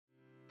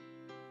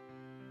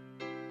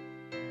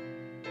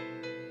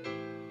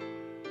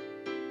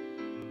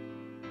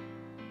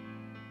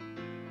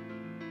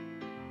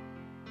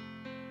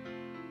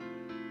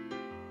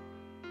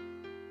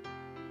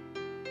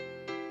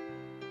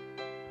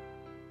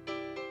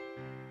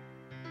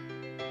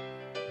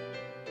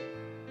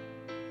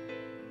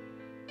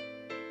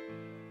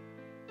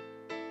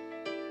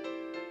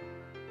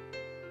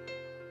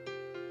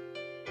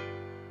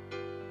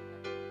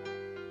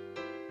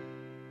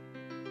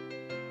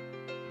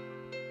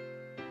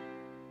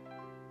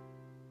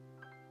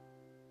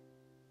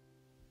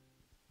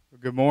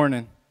Good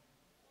morning.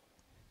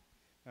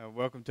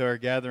 Welcome to our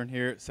gathering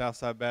here at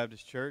Southside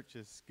Baptist Church.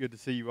 It's good to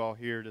see you all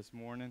here this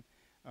morning.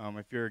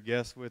 If you're a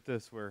guest with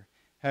us, we're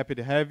happy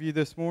to have you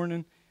this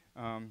morning.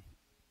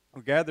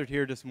 We're gathered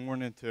here this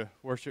morning to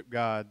worship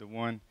God, the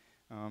one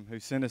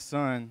who sent his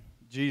son,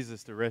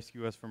 Jesus, to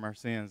rescue us from our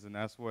sins, and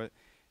that's what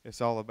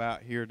it's all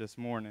about here this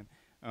morning.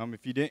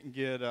 If you didn't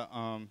get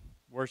a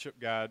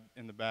worship guide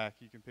in the back,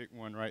 you can pick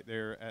one right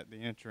there at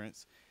the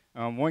entrance.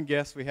 One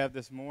guest we have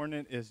this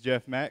morning is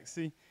Jeff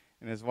Maxey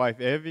and his wife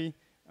Evie.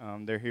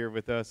 They're here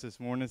with us this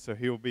morning, so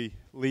he'll be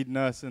leading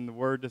us in the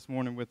Word this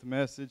morning with the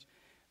message.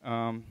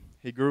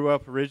 He grew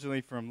up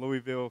originally from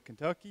Louisville,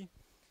 Kentucky,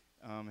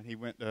 and he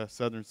went to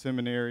Southern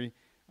Seminary,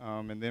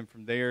 and then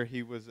from there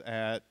he was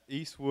at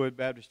Eastwood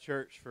Baptist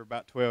Church for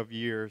about 12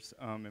 years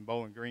in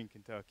Bowling Green,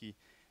 Kentucky.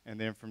 And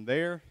then from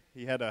there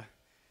he had a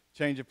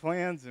change of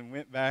plans and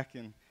went back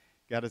and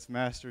got his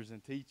master's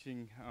in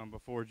teaching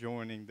before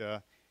joining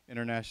the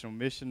International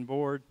Mission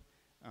Board.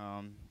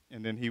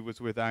 And then he was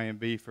with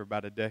IMB for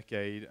about a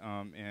decade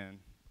in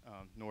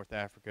North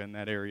Africa, in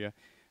that area.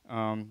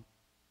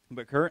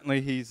 But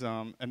currently he's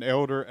an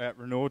elder at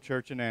Renewal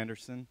Church in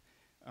Anderson.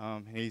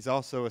 He's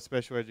also a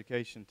special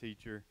education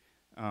teacher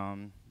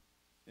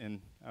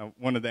in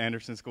one of the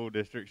Anderson school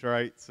districts,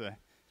 right? So,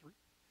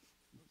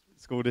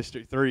 School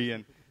District 3.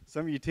 And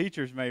some of you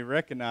teachers may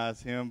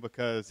recognize him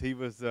because he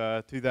was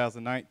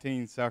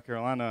 2019 South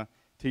Carolina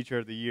Teacher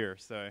of the Year.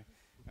 So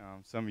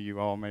some of you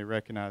all may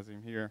recognize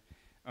him here.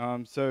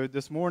 So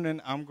this morning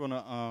I'm going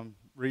to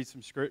read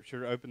some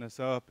scripture, open us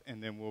up,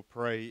 and then we'll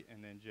pray,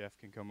 and then Jeff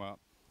can come up.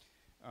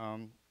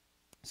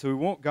 So we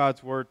want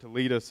God's Word to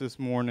lead us this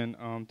morning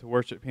to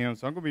worship Him.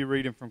 So I'm going to be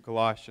reading from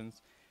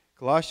Colossians.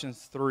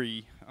 Colossians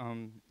 3,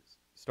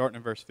 starting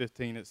in verse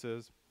 15, it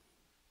says,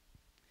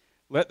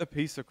 "Let the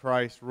peace of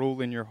Christ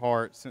rule in your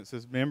hearts, since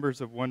as members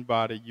of one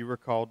body you are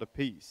called to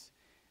peace,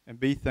 and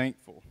be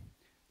thankful.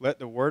 Let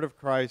the word of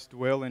Christ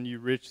dwell in you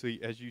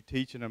richly as you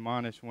teach and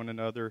admonish one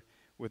another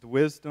with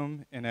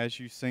wisdom, and as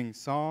you sing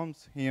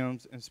psalms,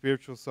 hymns, and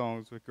spiritual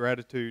songs with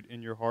gratitude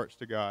in your hearts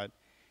to God.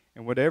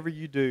 And whatever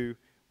you do,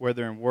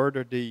 whether in word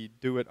or deed,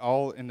 do it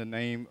all in the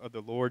name of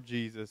the Lord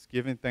Jesus,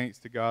 giving thanks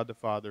to God the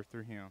Father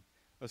through Him."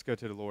 Let's go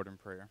to the Lord in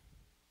prayer.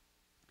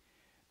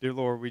 Dear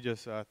Lord, we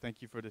just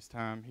thank you for this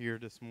time here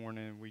this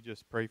morning. We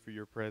just pray for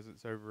your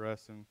presence over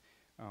us, and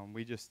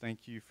we just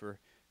thank you for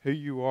who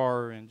you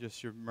are and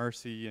just your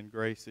mercy and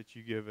grace that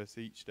you give us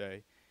each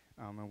day.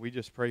 And we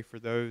just pray for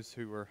those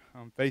who are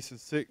facing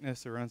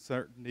sickness or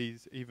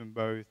uncertainties, even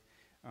both.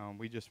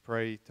 We just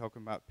pray,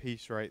 talking about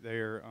peace right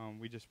there,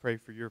 we just pray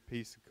for your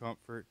peace and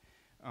comfort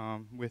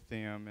with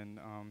them. And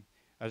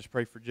I just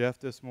pray for Jeff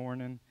this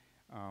morning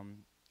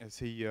as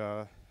he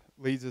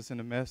leads us in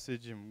the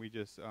message, and we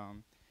just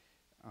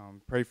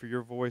pray for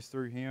your voice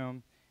through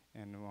him.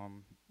 And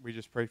we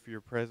just pray for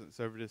your presence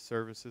over this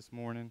service this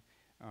morning.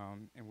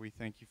 And we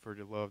thank you for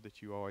the love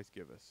that you always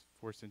give us.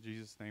 For us in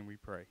Jesus' name we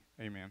pray.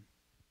 Amen.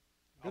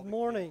 Good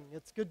morning.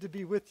 It's good to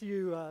be with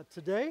you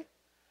today.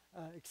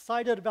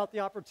 Excited about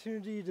the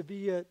opportunity to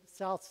be at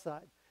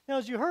Southside. Now,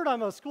 as you heard,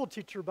 I'm a school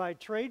teacher by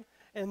trade,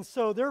 and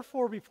so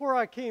therefore, before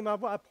I came, I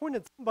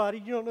appointed somebody,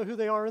 you don't know who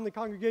they are in the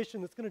congregation,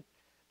 that's going to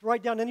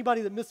write down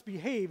anybody that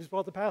misbehaves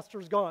while the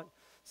pastor's gone.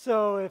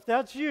 So if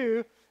that's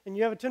you, and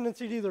you have a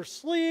tendency to either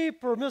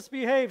sleep or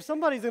misbehave,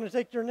 somebody's going to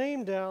take your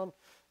name down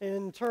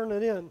and turn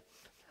it in.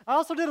 I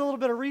also did a little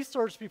bit of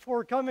research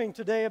before coming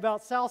today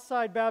about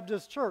Southside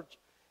Baptist Church.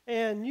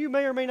 And you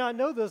may or may not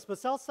know this, but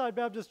Southside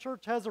Baptist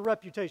Church has a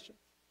reputation.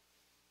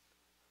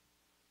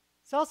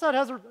 Southside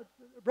has a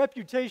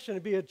reputation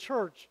to be a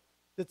church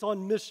that's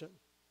on mission.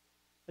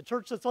 A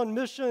church that's on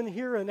mission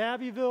here in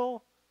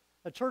Abbeville.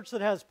 A church that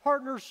has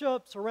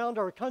partnerships around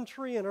our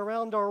country and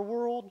around our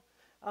world.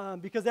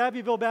 Because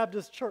Abbeville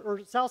Baptist Church, or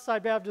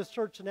Southside Baptist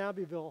Church in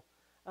Abbeville,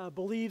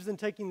 believes in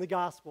taking the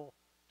gospel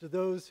to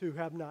those who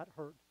have not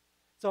heard.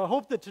 So I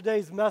hope that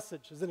today's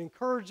message is an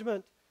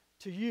encouragement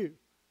to you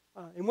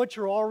in what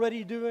you're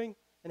already doing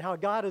and how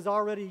God is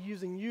already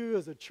using you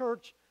as a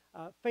church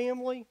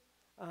family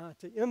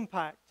to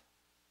impact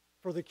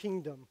for the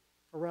kingdom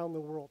around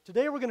the world.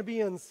 Today we're going to be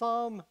in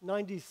Psalm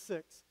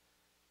 96,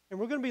 and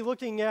we're going to be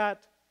looking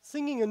at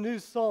singing a new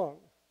song,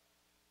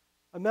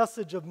 a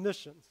message of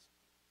missions.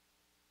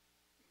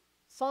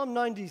 Psalm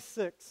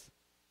 96,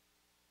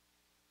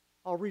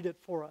 I'll read it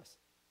for us.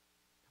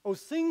 "Oh,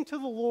 sing to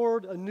the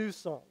Lord a new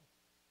song.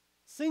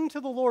 Sing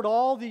to the Lord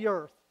all the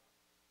earth.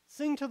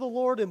 Sing to the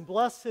Lord and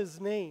bless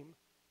His name.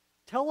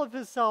 Tell of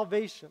His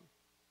salvation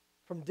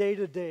from day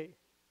to day.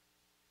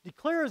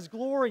 Declare His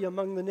glory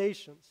among the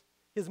nations,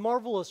 His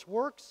marvelous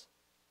works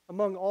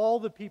among all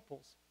the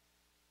peoples.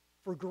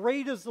 For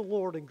great is the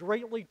Lord and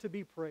greatly to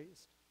be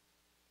praised.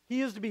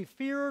 He is to be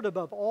feared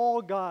above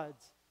all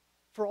gods.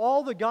 For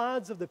all the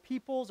gods of the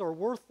peoples are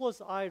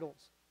worthless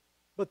idols,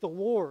 but the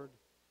Lord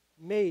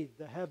made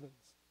the heavens.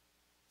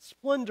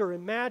 Splendor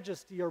and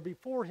majesty are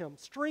before Him.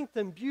 Strength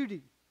and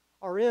beauty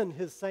are in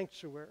His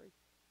sanctuary.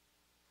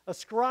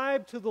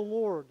 Ascribe to the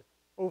Lord,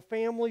 O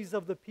families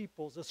of the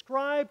peoples.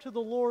 Ascribe to the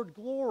Lord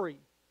glory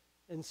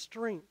and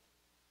strength.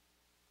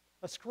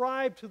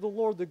 Ascribe to the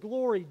Lord the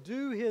glory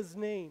due his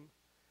name.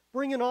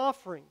 Bring an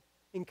offering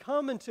and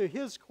come into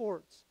his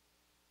courts.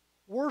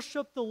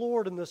 Worship the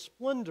Lord in the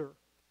splendor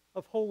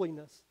of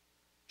holiness.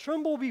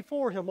 Tremble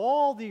before him,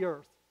 all the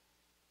earth.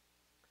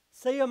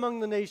 Say among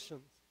the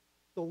nations,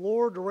 the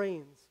Lord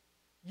reigns.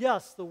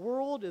 Yes, the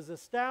world is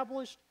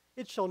established.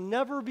 It shall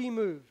never be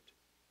moved.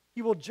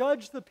 He will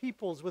judge the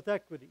peoples with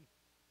equity.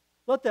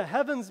 Let the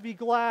heavens be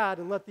glad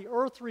and let the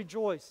earth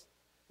rejoice.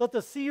 Let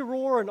the sea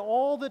roar and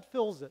all that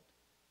fills it.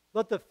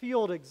 Let the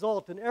field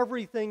exult and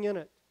everything in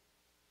it.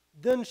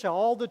 Then shall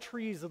all the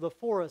trees of the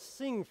forest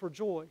sing for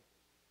joy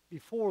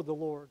before the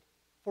Lord.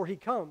 For he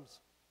comes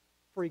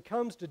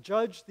to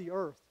judge the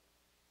earth.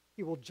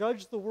 He will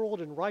judge the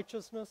world in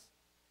righteousness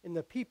and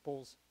the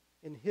peoples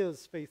in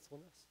his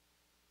faithfulness.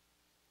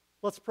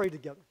 Let's pray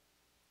together.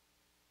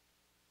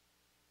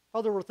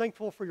 Father, we're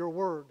thankful for your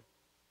word.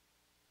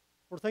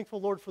 We're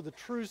thankful, Lord, for the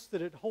truths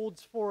that it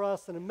holds for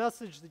us and a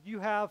message that you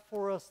have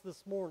for us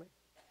this morning.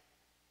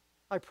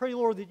 I pray,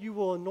 Lord, that you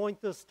will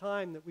anoint this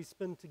time that we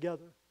spend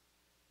together,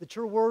 that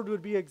your word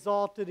would be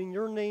exalted and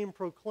your name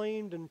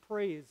proclaimed and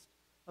praised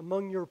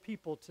among your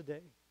people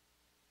today.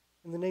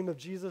 In the name of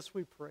Jesus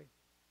we pray.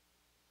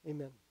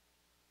 Amen.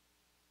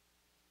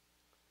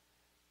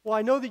 Well,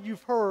 I know that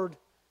you've heard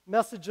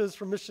messages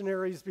from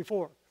missionaries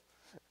before.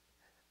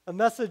 A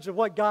message of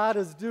what God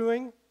is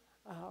doing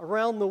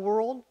around the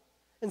world.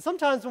 And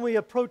sometimes when we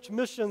approach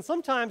mission,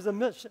 sometimes a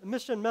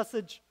mission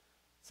message,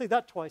 say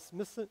that twice,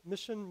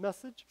 mission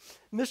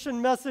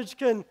message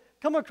can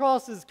come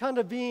across as kind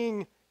of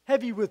being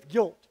heavy with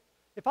guilt.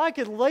 If I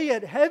could lay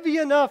it heavy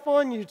enough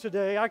on you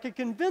today, I could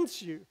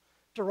convince you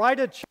to write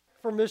a check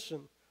for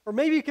mission, or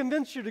maybe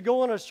convince you to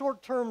go on a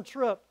short-term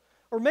trip,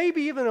 or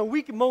maybe even a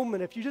weak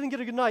moment if you didn't get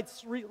a good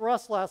night's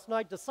rest last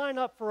night to sign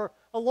up for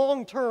a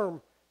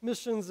long-term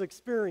missions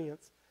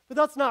experience. But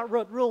that's not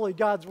what really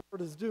God's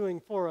word is doing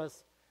for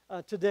us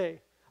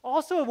today.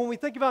 Also, when we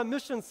think about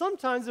missions,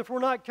 sometimes if we're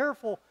not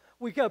careful,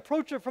 we can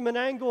approach it from an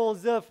angle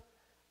as if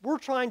we're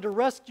trying to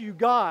rescue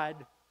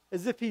God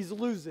as if he's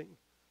losing,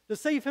 to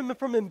save him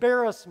from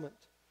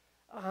embarrassment,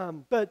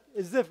 but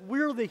as if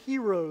we're the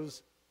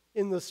heroes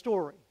in the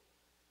story.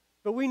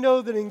 But we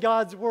know that in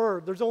God's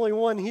word, there's only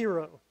one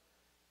hero,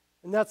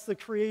 and that's the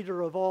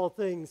creator of all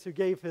things who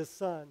gave his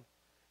son.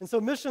 And so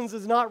missions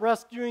is not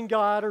rescuing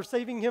God or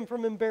saving him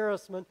from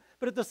embarrassment,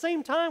 but at the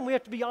same time, we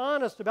have to be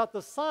honest about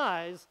the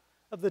size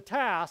of the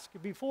task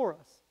before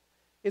us.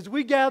 As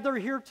we gather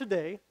here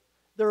today,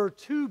 there are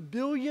 2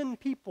 billion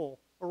people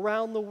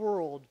around the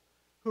world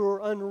who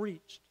are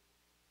unreached.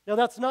 Now,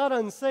 that's not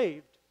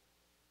unsaved.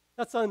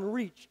 That's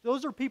unreached.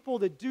 Those are people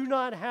that do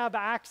not have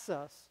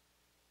access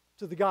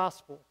to the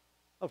gospel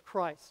of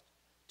Christ.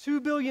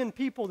 2 billion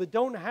people that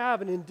don't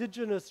have an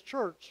indigenous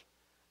church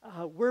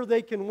where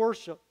they can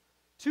worship.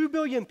 2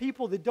 billion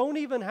people that don't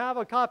even have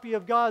a copy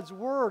of God's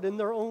word in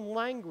their own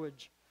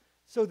language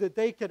so that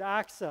they could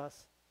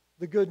access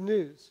the good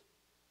news.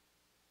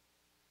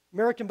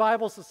 American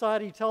Bible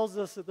Society tells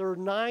us that there are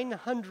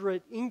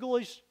 900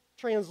 English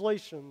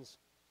translations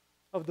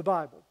of the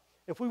Bible.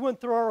 If we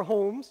went through our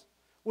homes,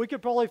 we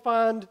could probably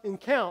find and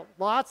count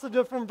lots of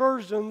different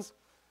versions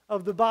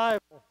of the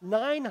Bible.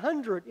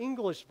 900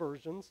 English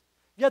versions,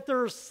 yet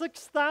there are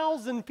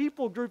 6,000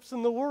 people groups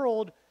in the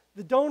world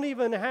that don't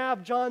even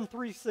have John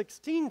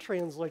 3:16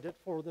 translated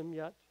for them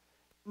yet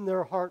in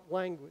their heart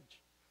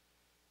language.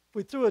 If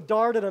we threw a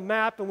dart at a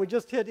map and we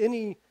just hit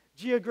any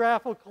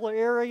geographical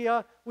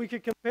area, we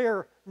could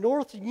compare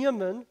North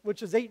Yemen,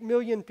 which is 8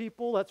 million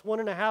people, that's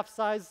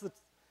 1.5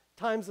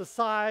 times the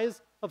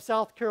size of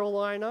South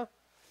Carolina.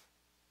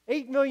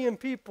 8 million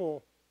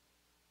people,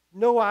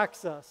 no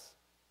access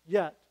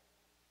yet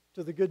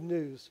to the good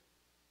news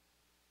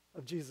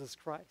of Jesus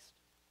Christ.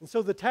 And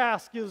so the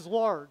task is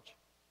large.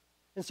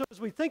 And so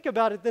as we think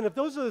about it, then if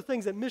those are the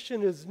things that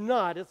mission is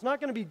not, it's not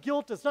going to be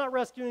guilt, it's not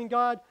rescuing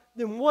God,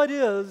 then what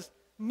is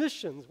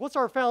missions? What's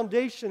our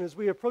foundation as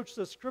we approach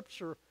the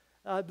scripture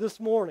this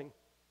morning?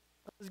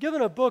 I was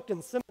given a book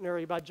in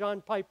seminary by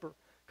John Piper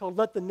called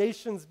Let the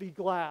Nations Be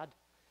Glad.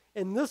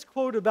 And this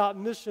quote about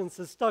missions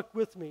has stuck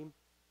with me.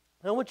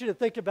 And I want you to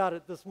think about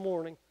it this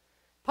morning.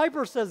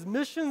 Piper says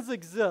missions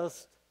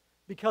exist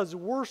because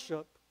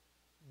worship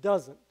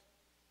doesn't.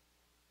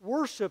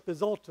 Worship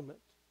is ultimate,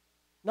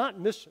 not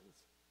missions,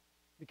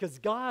 because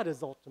God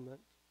is ultimate,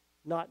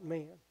 not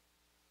man.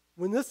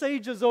 When this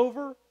age is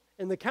over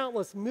and the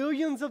countless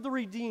millions of the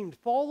redeemed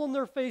fall on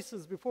their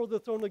faces before the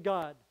throne of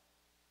God,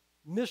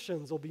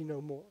 missions will be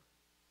no more,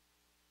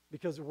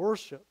 because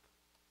worship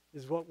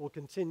is what will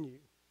continue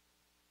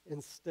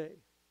and stay.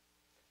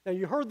 Now,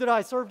 you heard that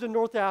I served in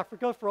North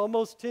Africa for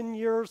almost 10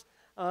 years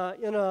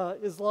in an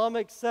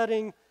Islamic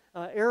setting,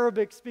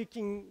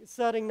 Arabic-speaking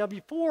setting. Now,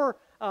 before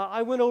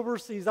I went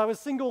overseas, I was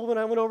single when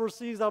I went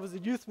overseas. I was a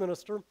youth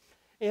minister.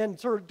 And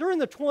sort of during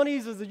the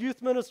 20s as a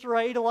youth minister,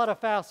 I ate a lot of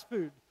fast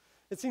food.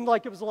 It seemed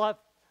like it was a lot,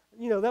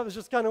 that was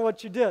just kind of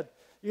what you did.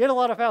 You ate a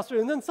lot of fast food.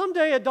 And then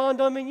someday it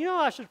dawned on me,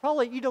 I should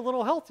probably eat a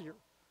little healthier.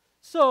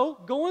 So,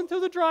 going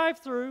through the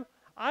drive-thru,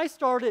 I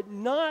started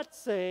not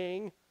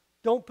saying,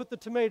 don't put the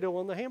tomato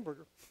on the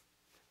hamburger.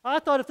 I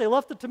thought if they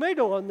left the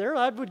tomato on there,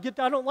 I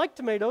don't like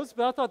tomatoes,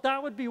 but I thought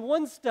that would be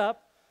one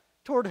step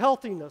toward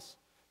healthiness.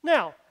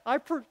 Now, I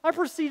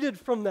proceeded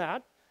from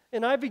that,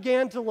 and I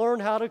began to learn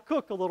how to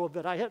cook a little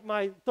bit. I hit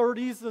my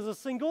 30s as a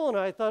single, and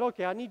I thought,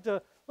 okay, I need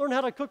to learn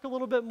how to cook a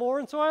little bit more,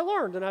 and so I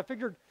learned. And I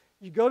figured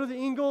you go to the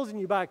Ingles and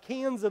you buy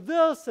cans of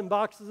this and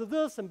boxes of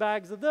this and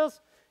bags of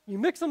this. You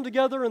mix them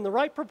together in the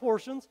right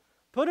proportions,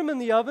 put them in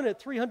the oven at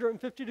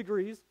 350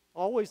 degrees,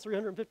 always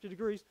 350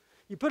 degrees.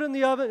 You put it in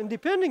the oven, and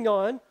depending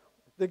on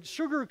the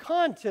sugar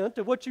content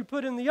of what you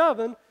put in the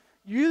oven,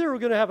 you either were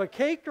going to have a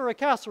cake or a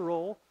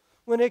casserole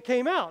when it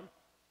came out.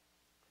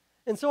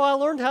 And so I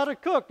learned how to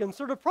cook and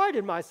sort of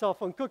prided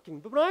myself on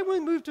cooking. But when I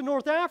moved to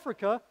North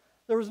Africa,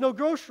 there was no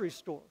grocery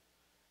store.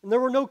 And there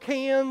were no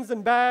cans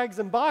and bags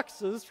and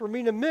boxes for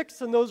me to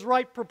mix in those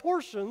right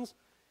proportions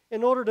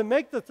in order to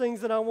make the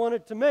things that I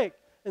wanted to make.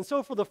 And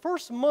so for the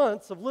first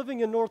months of living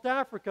in North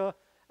Africa,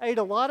 I ate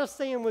a lot of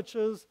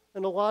sandwiches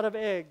and a lot of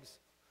eggs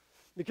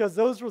because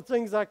those were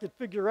things I could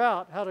figure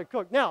out how to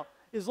cook. Now,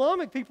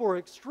 Islamic people are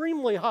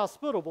extremely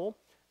hospitable,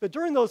 but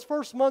during those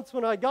first months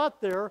when I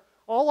got there,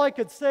 all I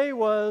could say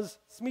was,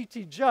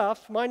 Smiti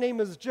Jeff, my name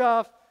is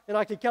Jeff, and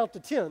I could count to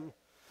 10.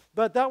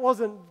 But that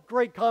wasn't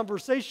great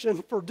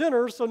conversation for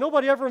dinner, so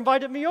nobody ever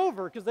invited me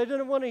over because they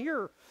didn't want to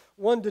hear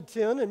 1 to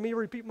 10 and me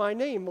repeat my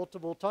name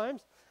multiple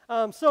times.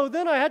 So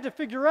then I had to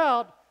figure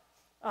out,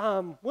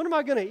 what am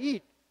I going to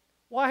eat?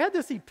 Well, I had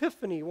this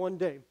epiphany one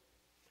day.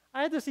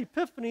 I had this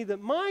epiphany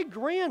that my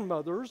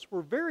grandmothers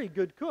were very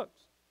good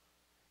cooks.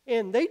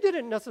 And they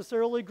didn't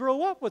necessarily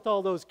grow up with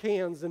all those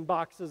cans and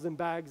boxes and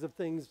bags of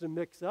things to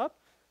mix up.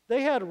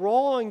 They had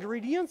raw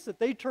ingredients that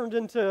they turned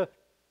into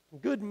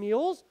good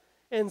meals.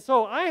 And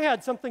so I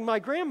had something my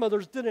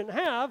grandmothers didn't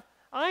have.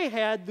 I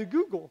had the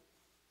Google.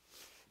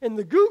 And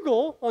the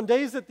Google, on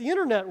days that the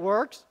internet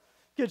works,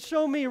 could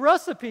show me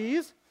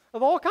recipes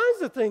of all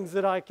kinds of things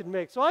that I could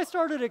make. So I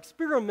started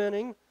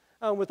experimenting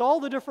with all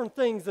the different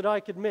things that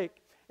I could make.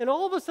 And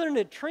all of a sudden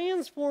it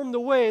transformed the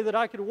way that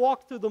I could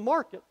walk through the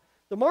market.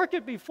 The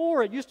market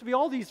before, it used to be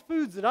all these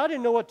foods that I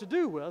didn't know what to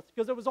do with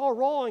because it was all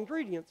raw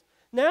ingredients.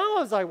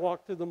 Now as I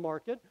walk through the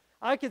market,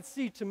 I could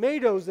see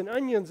tomatoes and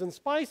onions and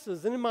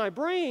spices, and in my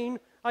brain,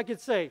 I could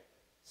say,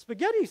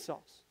 spaghetti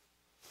sauce.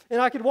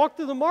 And I could walk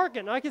through the market,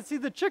 and I could see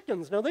the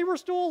chickens. Now, they were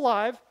still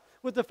alive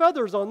with the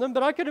feathers on them,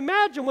 but I could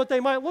imagine what they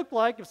might look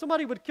like if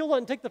somebody would kill it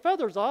and take the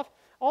feathers off,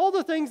 all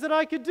the things that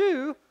I could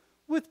do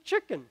with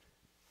chicken.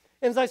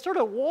 And as I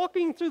started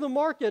walking through the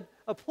market,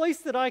 a place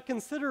that I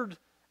considered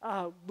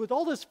with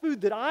all this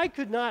food that I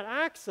could not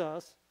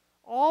access,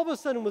 all of a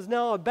sudden was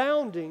now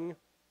abounding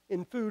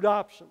in food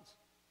options.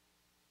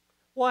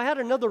 Well, I had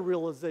another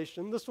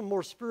realization, this one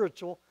more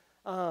spiritual,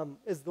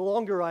 as the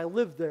longer I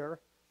lived there.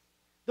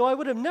 Though I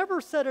would have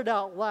never said it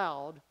out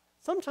loud,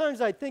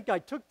 sometimes I think I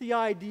took the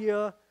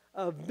idea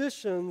of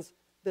missions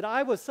that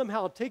I was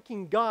somehow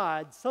taking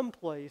God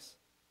someplace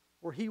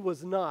where He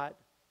was not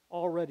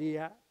already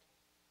at.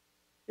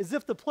 As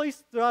if the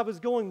place that I was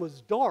going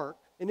was dark,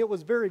 and it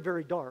was very,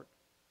 very dark.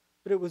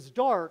 But it was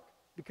dark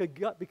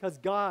because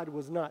God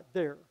was not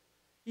there.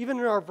 Even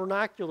in our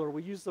vernacular,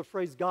 we use the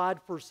phrase God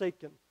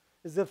forsaken,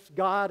 as if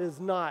God is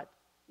not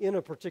in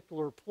a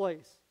particular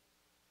place.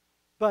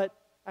 But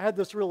I had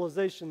this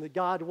realization that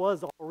God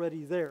was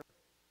already there.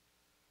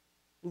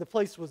 And the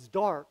place was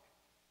dark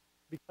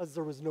because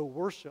there was no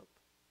worship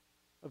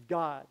of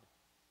God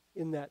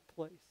in that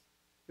place.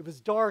 It was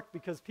dark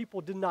because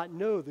people did not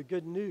know the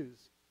good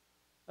news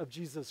of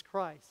Jesus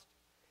Christ.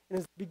 And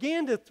as I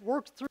began to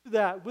work through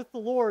that with the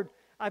Lord,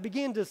 I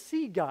began to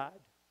see God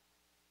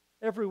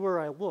everywhere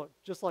I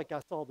looked, just like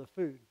I saw the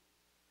food.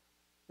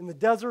 In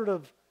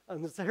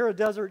the Sahara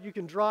Desert, you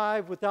can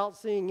drive without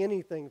seeing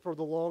anything for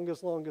the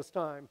longest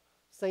time.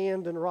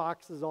 Sand and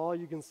rocks is all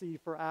you can see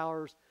for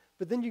hours.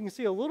 But then you can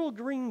see a little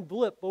green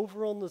blip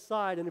over on the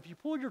side, and if you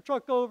pull your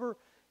truck over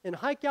and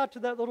hike out to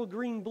that little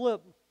green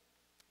blip,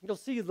 you'll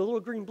see the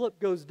little green blip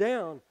goes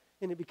down,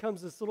 and it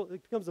becomes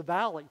a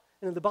valley.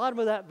 And at the bottom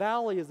of that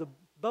valley is a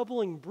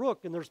bubbling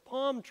brook, and there's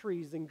palm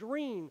trees and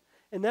green.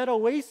 And that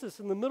oasis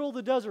in the middle of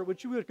the desert,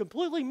 which you would have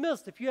completely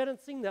missed if you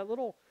hadn't seen that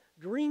little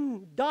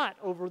green dot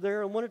over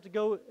there and wanted to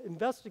go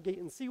investigate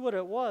and see what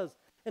it was.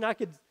 And I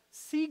could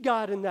see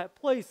God in that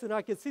place, and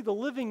I could see the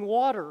living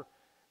water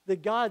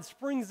that God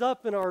springs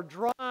up in our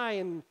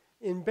dry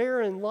and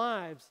barren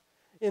lives.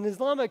 In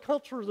Islamic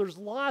culture, there's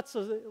lots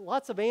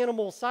of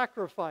animal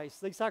sacrifice.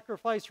 They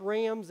sacrifice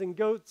rams and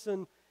goats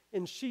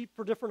and sheep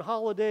for different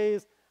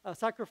holidays,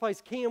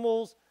 sacrifice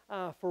camels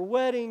for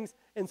weddings,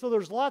 and so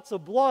there's lots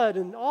of blood,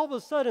 and all of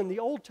a sudden the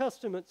Old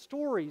Testament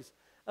stories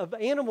of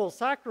animal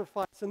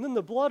sacrifice and then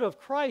the blood of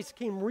Christ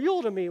came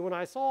real to me when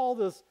I saw all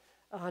this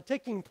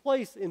taking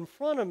place in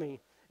front of me.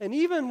 And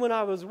even when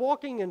I was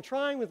walking and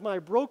trying with my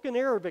broken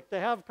Arabic to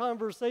have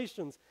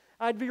conversations,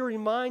 I'd be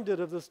reminded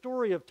of the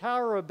story of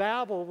Tower of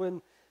Babel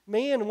when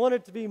man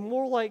wanted to be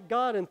more like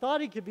God and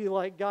thought he could be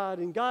like God,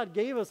 and God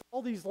gave us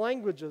all these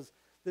languages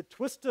that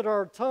twisted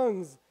our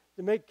tongues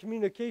to make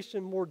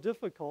communication more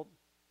difficult.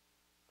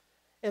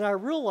 And I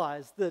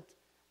realized that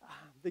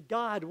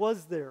God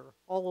was there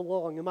all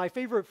along. And my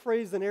favorite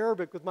phrase in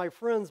Arabic with my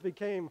friends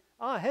became,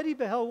 Hedi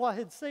behel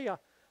wahid seya,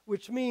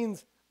 which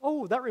means,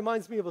 oh, that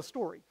reminds me of a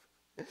story.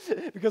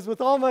 Because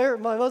with all my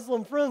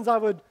Muslim friends, I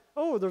would,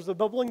 there's a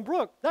bubbling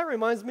brook. That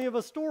reminds me of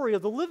a story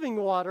of the living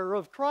water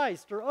of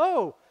Christ.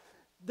 Or,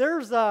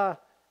 there's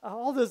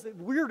all this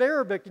weird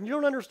Arabic, and you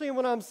don't understand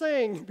what I'm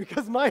saying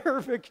because my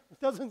Arabic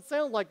doesn't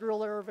sound like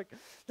real Arabic.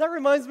 That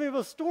reminds me of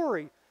a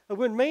story of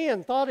when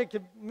man thought he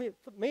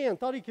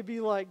could be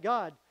like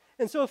God.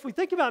 And so if we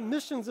think about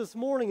missions this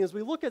morning, as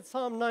we look at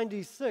Psalm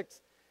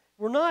 96,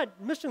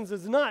 missions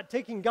is not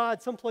taking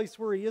God someplace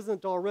where he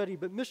isn't already,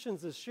 but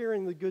missions is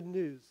sharing the good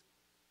news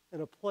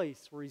in a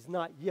place where he's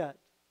not yet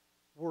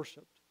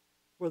worshiped,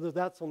 whether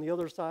that's on the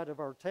other side of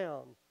our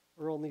town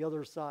or on the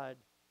other side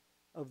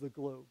of the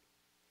globe.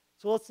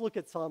 So let's look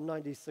at Psalm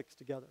 96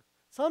 together.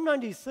 Psalm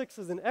 96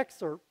 is an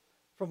excerpt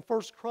from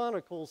 1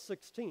 Chronicles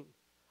 16,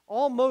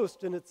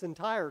 almost in its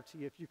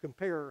entirety if you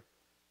compare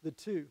the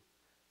two.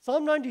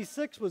 Psalm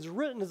 96 was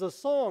written as a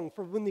song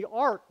for when the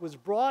ark was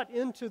brought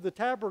into the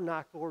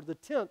tabernacle or the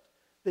tent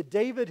that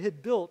David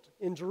had built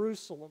in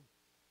Jerusalem,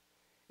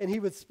 and he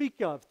would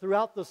speak of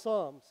throughout the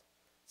Psalms.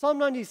 Psalm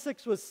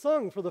 96 was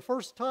sung for the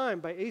first time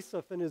by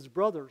Asaph and his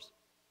brothers.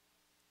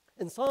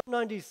 And Psalm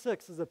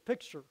 96 is a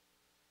picture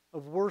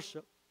of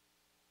worship.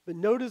 But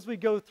note as we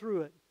go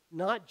through it,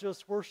 not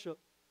just worship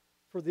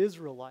for the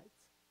Israelites,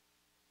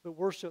 but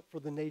worship for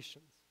the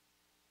nations.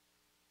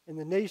 And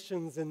the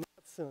nations in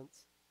that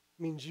sense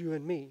means you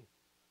and me,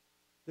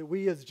 that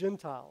we as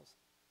Gentiles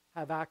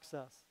have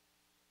access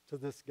to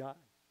this God.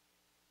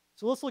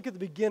 So let's look at the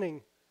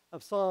beginning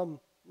of Psalm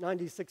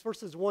 96,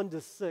 verses 1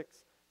 to 6.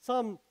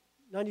 Psalm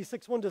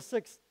 96, 1 to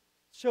 6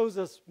 shows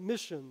us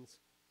missions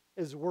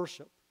as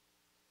worship.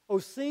 Oh,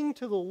 sing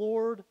to the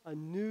Lord a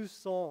new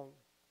song.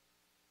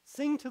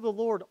 Sing to the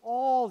Lord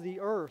all the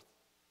earth.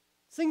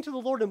 Sing to the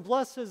Lord and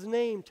bless his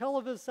name. Tell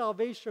of his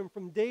salvation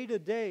from day to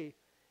day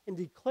and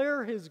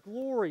declare his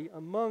glory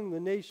among the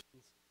nations,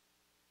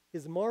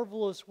 his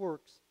marvelous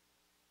works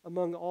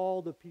among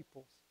all the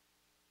peoples.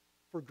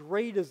 For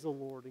great is the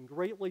Lord and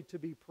greatly to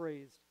be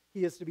praised.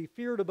 He is to be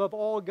feared above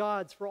all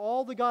gods, for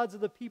all the gods of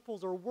the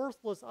peoples are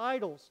worthless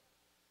idols.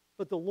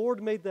 But the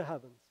Lord made the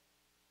heavens.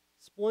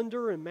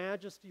 Splendor and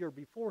majesty are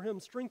before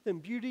him. Strength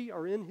and beauty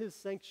are in his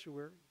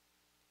sanctuary.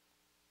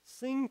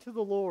 Sing to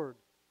the Lord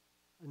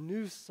a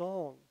new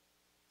song.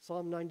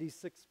 Psalm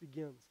 96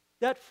 begins.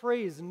 That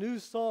phrase, new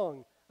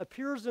song,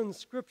 appears in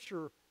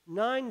Scripture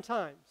 9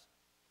 times.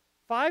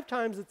 5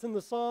 times it's in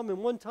the Psalm and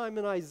 1 time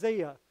in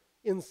Isaiah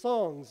in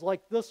songs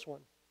like this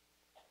one.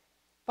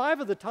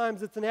 5 of the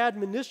times it's an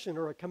admonition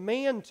or a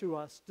command to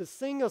us to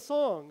sing a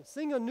song,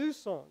 sing a new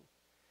song.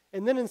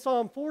 And then in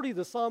Psalm 40,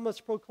 the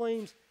psalmist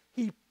proclaims,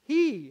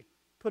 He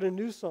put a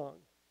new song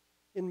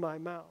in my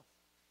mouth.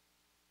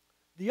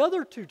 The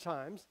other 2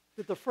 times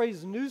that the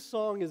phrase new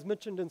song is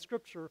mentioned in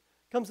Scripture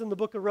comes in the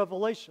book of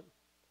Revelation.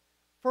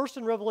 First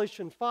in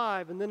Revelation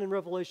 5 and then in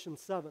Revelation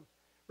 7.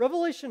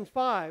 Revelation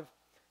 5,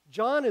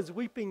 John is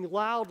weeping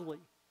loudly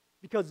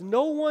because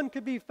no one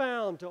could be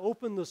found to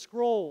open the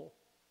scroll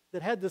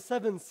that had the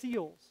 7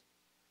 seals.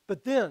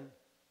 But then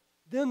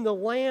the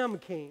Lamb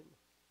came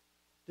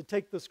to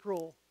take the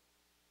scroll.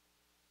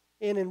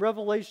 And in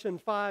Revelation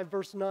 5,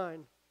 verse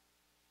 9,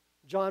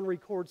 John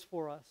records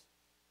for us,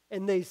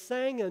 and they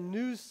sang a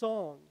new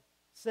song,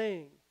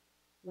 saying,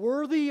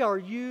 Worthy are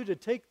you to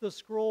take the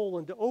scroll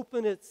and to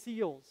open its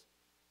seals,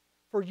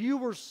 for you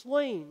were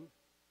slain,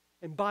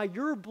 and by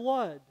your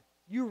blood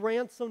you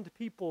ransomed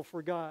people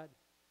for God,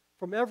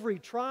 from every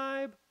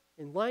tribe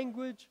and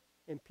language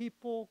and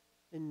people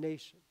and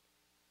nation.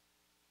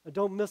 Now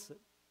don't miss it.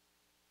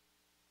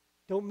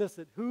 Don't miss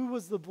it. Who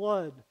was the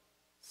blood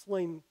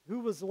slain? Who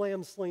was the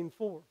lamb slain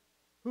for?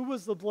 Who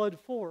was the blood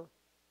for?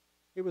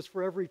 It was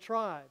for every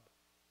tribe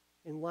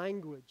and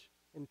language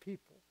and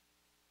people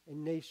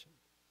and nation.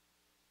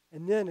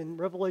 And then in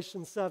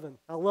Revelation 7,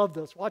 I love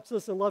this. Watch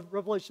this in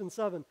Revelation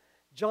 7.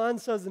 John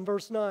says in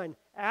verse 9,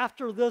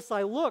 After this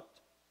I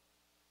looked,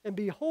 and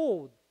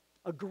behold,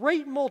 a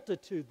great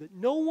multitude that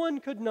no one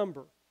could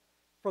number,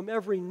 from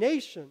every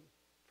nation,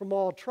 from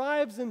all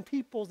tribes and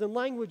peoples and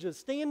languages,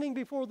 standing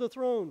before the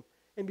throne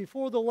and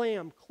before the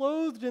Lamb,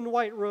 clothed in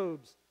white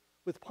robes,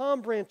 with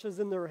palm branches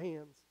in their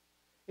hands,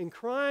 and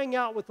crying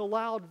out with a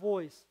loud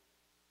voice,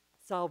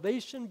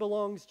 Salvation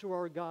belongs to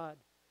our God,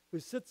 who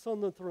sits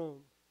on the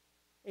throne,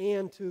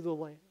 and to the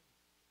Lamb.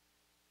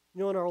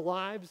 You know, in our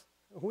lives,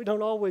 we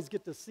don't always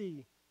get to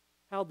see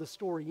how the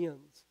story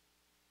ends.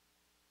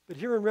 But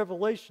here in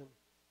Revelation,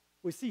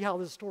 we see how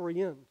this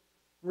story ends.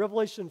 In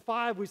Revelation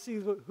 5, we see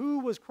who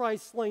was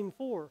Christ slain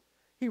for.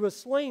 He was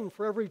slain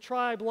for every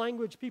tribe,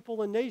 language,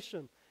 people, and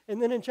nation.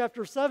 And then in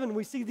chapter 7,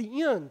 we see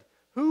the end.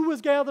 Who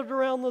was gathered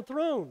around the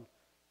throne?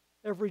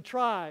 Every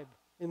tribe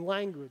and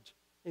language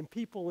and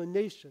people and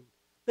nation.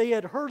 They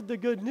had heard the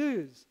good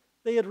news.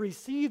 They had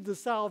received the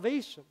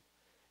salvation.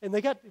 And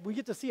we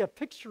get to see a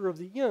picture of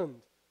the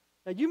end.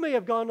 Now, you may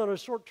have gone on a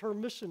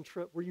short-term mission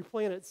trip where you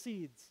planted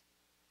seeds.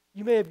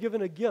 You may have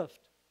given a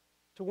gift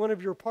to one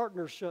of your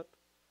partnership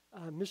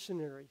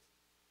missionaries.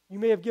 You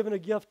may have given a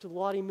gift to the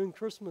Lottie Moon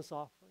Christmas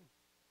offering.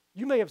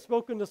 You may have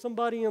spoken to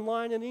somebody in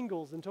line in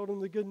Ingalls and told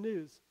them the good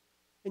news,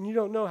 and you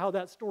don't know how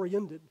that story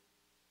ended.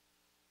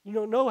 You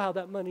don't know how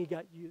that money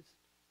got used.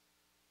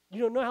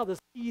 You don't know how the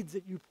seeds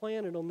that you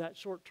planted on that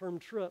short-term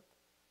trip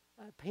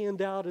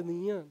panned out in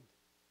the end.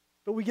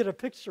 But we get a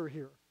picture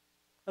here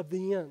of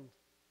the end.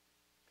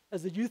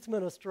 As a youth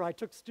minister, I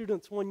took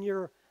students one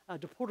year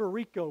to Puerto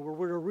Rico where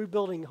we were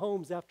rebuilding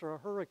homes after a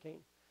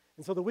hurricane.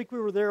 And so the week we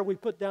were there, we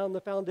put down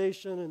the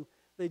foundation and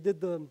they did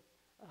the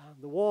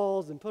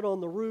walls and put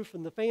on the roof.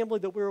 And the family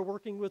that we were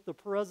working with, the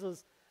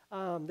Perez's,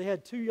 they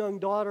had 2 young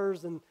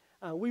daughters, and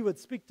we would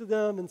speak to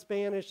them in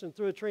Spanish, and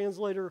through a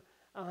translator,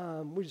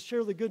 we'd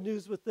share the good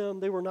news with them.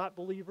 They were not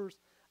believers.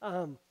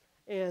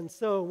 And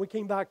so we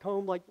came back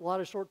home, like a lot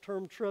of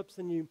short-term trips,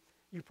 and you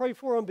pray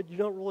for them, but you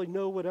don't really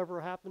know whatever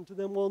happened to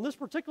them. Well, in this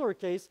particular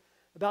case,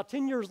 about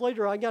 10 years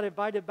later, I got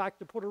invited back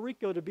to Puerto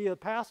Rico to be a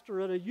pastor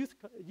at a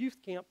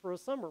youth camp for a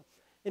summer.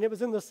 And it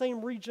was in the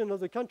same region of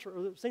the country,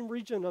 or the same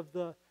region of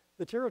the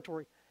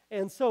territory.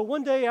 And so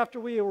one day after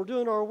we were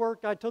doing our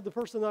work, I told the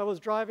person I was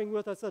driving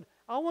with, I said,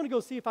 I want to go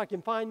see if I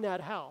can find that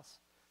house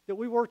that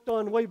we worked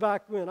on way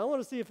back when. I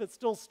want to see if it's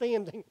still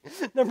standing.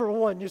 Number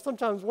one, you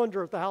sometimes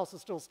wonder if the house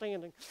is still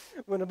standing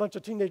when a bunch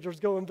of teenagers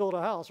go and build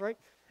a house, right?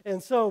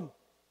 And so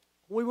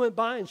we went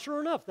by, and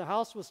sure enough, the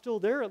house was still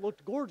there. It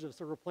looked gorgeous.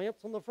 There were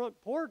plants on the front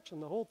porch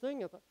and the whole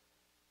thing. I thought,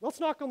 let's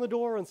knock on the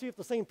door and see if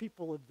the same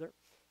people lived there.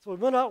 So we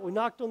went out, we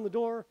knocked on the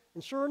door,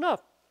 and sure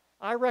enough,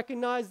 I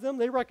recognized them.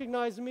 They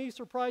recognized me,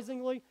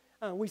 surprisingly.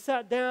 We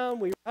sat down.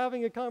 We were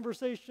having a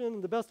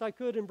conversation the best I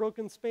could in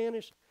broken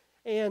Spanish.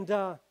 And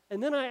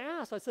then I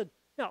asked, I said,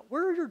 now,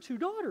 where are your 2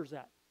 daughters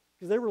at?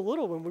 Because they were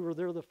little when we were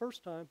there the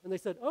first time. And they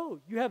said, oh,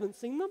 you haven't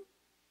seen them?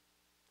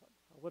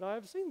 How would I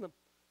have seen them?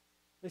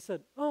 They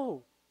said,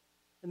 oh.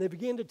 And they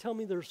began to tell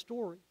me their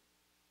story.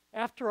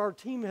 After our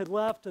team had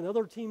left and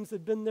other teams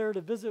had been there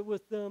to visit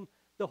with them,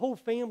 the whole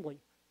family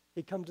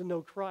had come to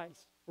know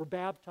Christ, were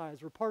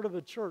baptized, were part of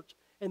a church.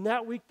 And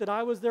that week that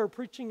I was there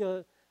preaching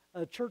a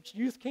church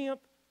youth camp,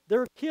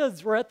 their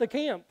kids were at the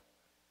camp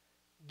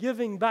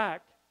giving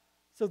back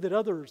so that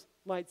others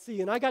might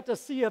see. And I got to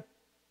see a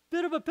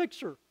bit of a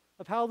picture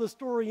of how the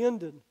story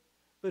ended.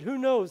 But who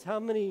knows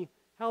how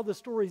the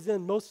stories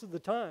end most of the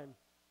time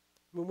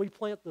when we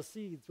plant the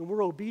seeds, when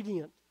we're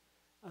obedient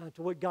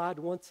to what God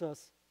wants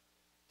us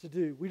to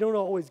do. We don't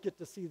always get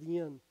to see the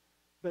end,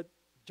 but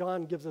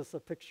John gives us a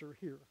picture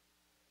here.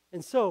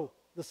 And so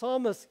the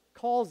psalmist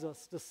calls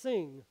us to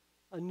sing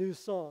a new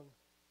song.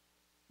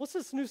 What's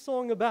this new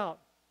song about?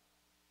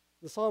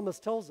 The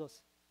psalmist tells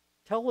us,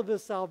 tell of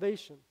his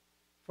salvation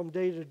from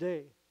day to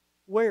day.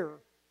 Where?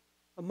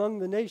 Among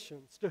the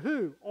nations. To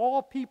who?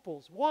 All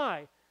peoples.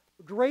 Why?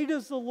 Great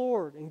is the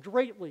Lord and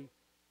greatly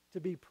to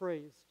be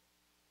praised.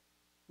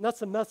 And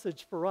that's a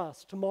message for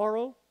us.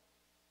 Tomorrow,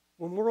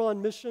 when we're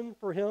on mission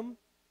for Him,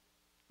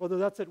 whether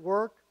that's at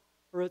work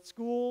or at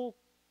school,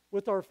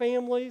 with our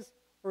families,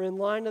 or in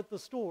line at the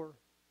store,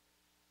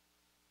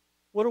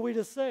 what are we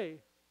to say?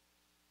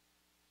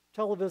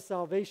 Tell of His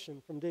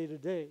salvation from day to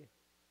day.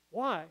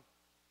 Why?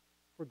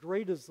 For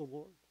great is the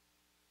Lord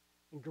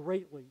and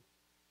greatly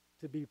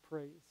to be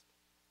praised.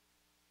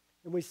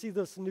 And we see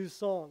this new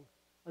song,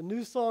 a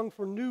new song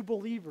for new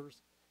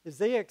believers as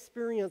they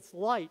experience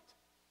light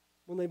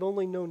when they've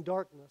only known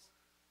darkness,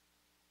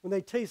 when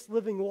they taste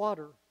living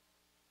water,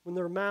 when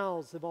their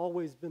mouths have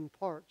always been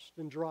parched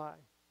and dry.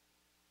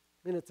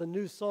 And it's a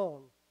new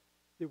song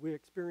that we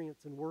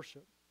experience in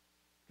worship,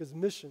 because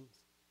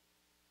missions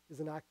is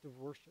an act of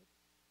worship.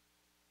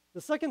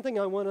 The second thing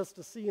I want us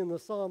to see in the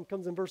psalm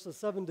comes in verses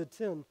 7 to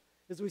 10,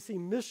 is we see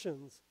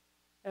missions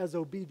as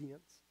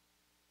obedience.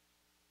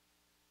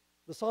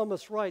 The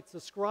psalmist writes,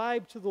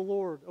 ascribe to the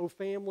Lord, O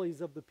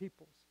families of the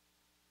peoples.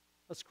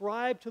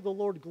 Ascribe to the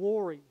Lord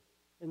glory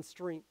and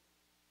strength.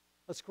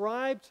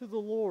 Ascribe to the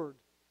Lord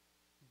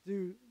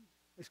the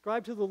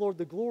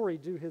glory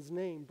due His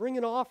name. Bring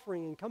an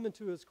offering and come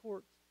into His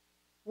courts.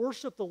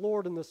 Worship the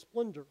Lord in the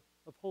splendor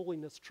of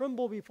holiness.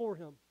 Tremble before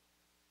Him,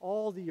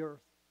 all the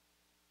earth.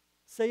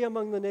 Say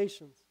among the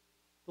nations,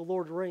 the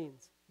Lord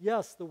reigns.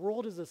 Yes, the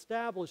world is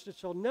established. It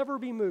shall never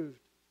be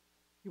moved.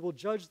 He will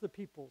judge the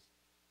peoples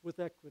with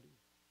equity.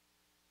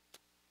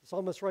 The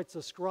psalmist writes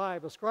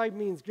ascribe. Ascribe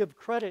means give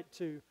credit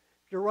to.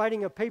 If you're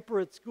writing a paper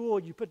at school,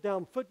 you put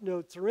down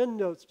footnotes or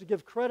endnotes to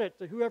give credit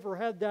to whoever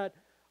had that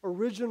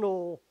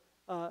original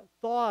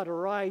thought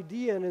or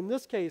idea. And in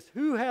this case,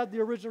 who had the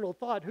original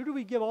thought? Who do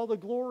we give all the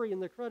glory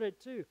and the credit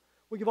to?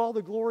 We give all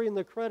the glory and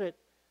the credit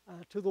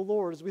to the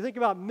Lord. As we think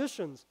about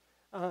missions,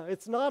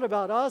 it's not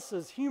about us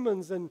as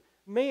humans and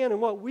man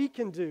and what we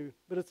can do,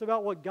 but it's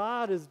about what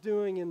God is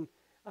doing and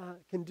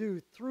can do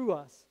through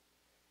us.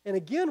 And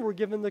again, we're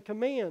given the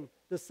command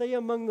to say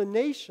among the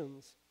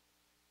nations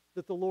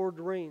that the Lord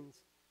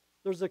reigns.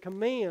 There's a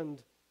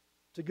command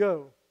to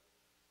go.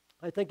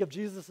 I think of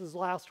Jesus'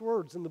 last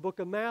words in the book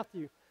of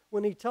Matthew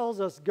when He tells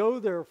us, go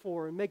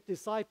therefore and make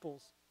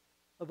disciples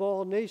of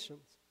all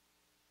nations.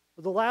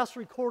 Or the last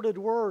recorded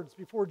words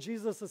before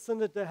Jesus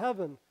ascended to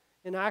heaven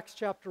in Acts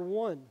chapter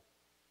 1,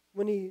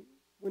 when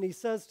he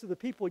says to the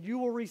people, "You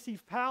will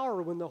receive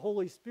power when the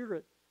Holy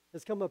Spirit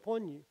has come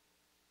upon you,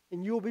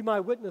 and you will be my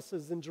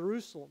witnesses in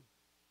Jerusalem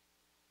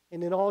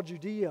and in all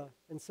Judea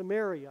and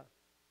Samaria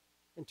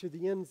and to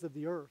the ends of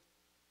the earth."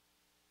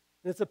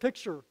 And it's a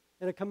picture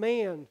and a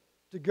command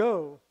to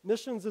go.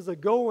 Missions is a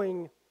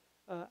going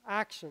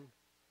action.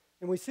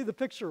 And we see the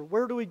picture.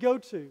 Where do we go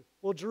to?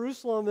 Well,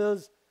 Jerusalem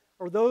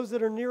are those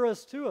that are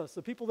nearest to us,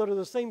 the people that are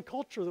the same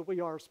culture that we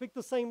are, speak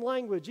the same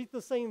language, eat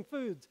the same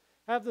foods,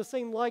 have the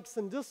same likes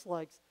and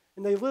dislikes,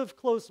 and they live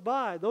close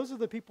by. Those are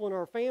the people in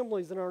our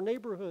families, in our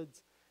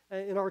neighborhoods,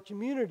 in our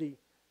community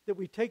that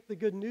we take the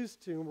good news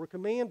to, and we're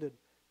commanded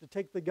to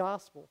take the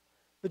gospel.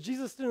 But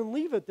Jesus didn't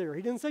leave it there.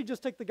 He didn't say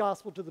just take the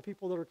gospel to the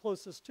people that are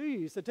closest to you.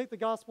 He said take the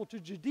gospel to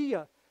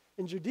Judea.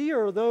 And Judea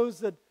are those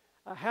that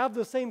have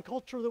the same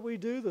culture that we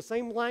do, the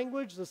same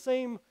language, the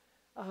same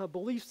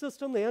belief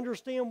system. They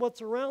understand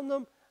what's around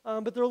them,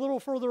 but they're a little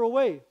further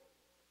away.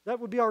 That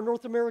would be our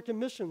North American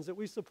missions that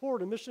we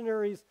support, and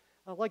missionaries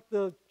like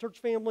the church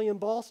family in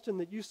Boston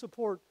that you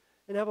support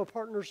and have a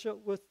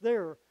partnership with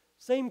there.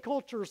 Same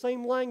culture,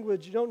 same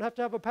language. You don't have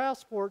to have a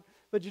passport,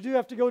 but you do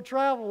have to go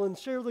travel and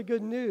share the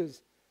good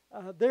news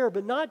there.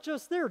 But not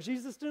just there.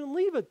 Jesus didn't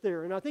leave it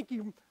there. And I think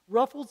he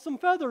ruffled some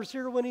feathers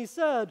here when he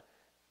said,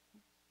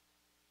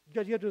 you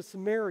got to go to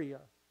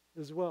Samaria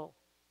as well.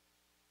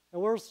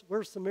 And where's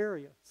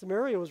Samaria?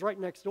 Samaria was right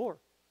next door.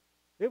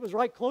 It was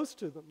right close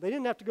to them. They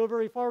didn't have to go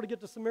very far to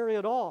get to Samaria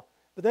at all.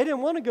 But they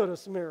didn't want to go to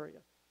Samaria.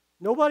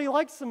 Nobody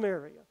liked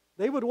Samaria.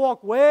 They would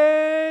walk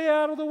way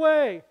out of the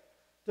way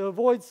to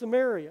avoid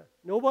Samaria.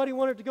 Nobody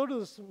wanted to go to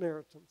the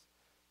Samaritans.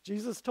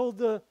 Jesus told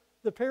the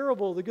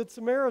parable, the Good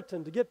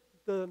Samaritan, to get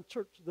the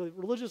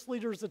religious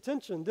leaders'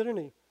 attention, didn't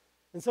he?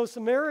 And so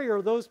Samaria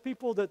are those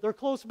people that they're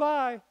close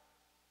by,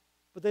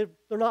 but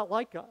they're not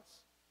like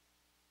us.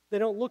 They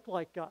don't look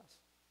like us.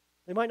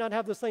 They might not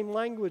have the same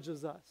language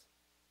as us.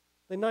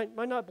 They might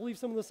not believe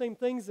some of the same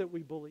things that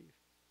we believe.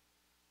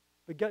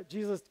 But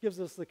Jesus gives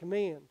us the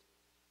command,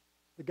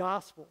 the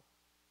gospel.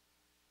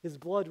 His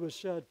blood was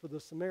shed for the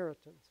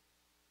Samaritans.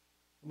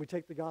 And we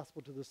take the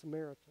gospel to the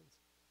Samaritans.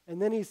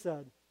 And then he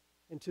said,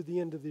 and to the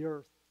end of the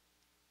earth.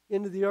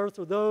 End of the earth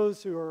are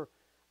those who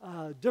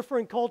are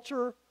different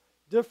culture,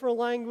 different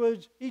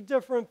language, eat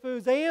different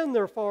foods, and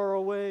they're far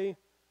away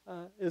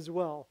as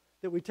well.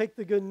 That we take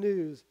the good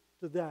news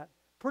to that.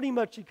 Pretty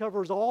much he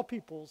covers all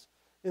peoples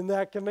in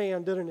that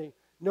command, didn't he?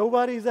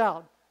 Nobody's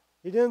out.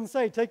 He didn't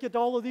say, take it to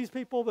all of these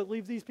people, but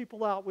leave these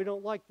people out. We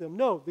don't like them.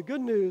 No, the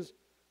good news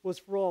was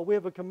for all. We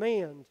have a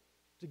command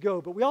to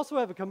go, but we also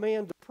have a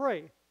command to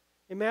pray.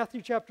 In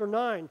Matthew chapter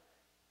 9,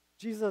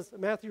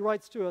 Matthew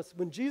writes to us,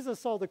 when Jesus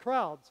saw the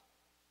crowds,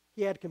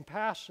 he had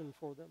compassion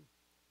for them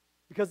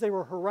because they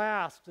were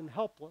harassed and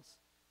helpless,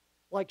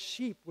 like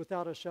sheep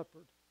without a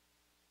shepherd.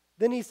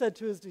 Then he said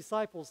to his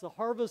disciples, the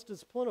harvest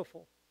is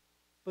plentiful,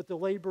 but the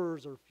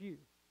laborers are few.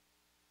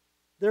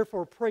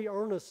 Therefore, pray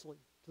earnestly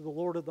to the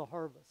Lord of the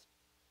harvest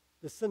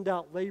to send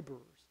out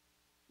laborers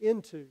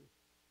into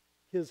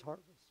his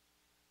harvest.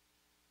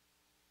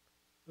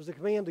 There's a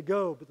command to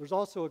go, but there's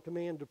also a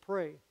command to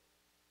pray.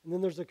 And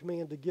then there's a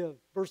command to give.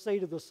 Verse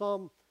 8 of the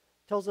psalm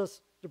tells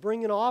us to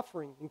bring an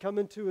offering and come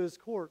into his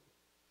court.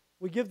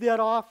 We give that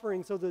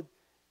offering so that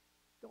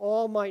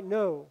all might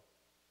know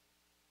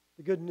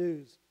the good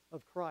news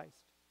of Christ.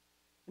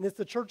 And it's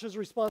the church's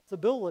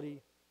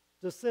responsibility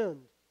to send.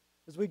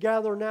 As we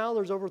gather now,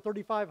 there's over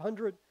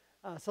 3,500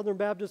 Southern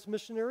Baptist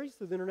missionaries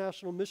through the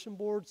International Mission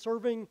Board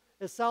serving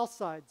as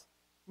Southside's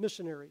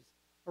missionaries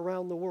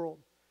around the world.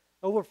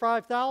 Over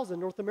 5,000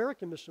 North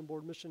American Mission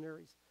Board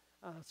missionaries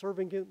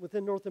serving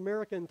within North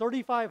America, and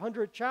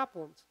 3,500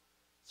 chaplains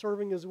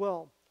serving as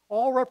well,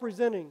 all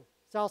representing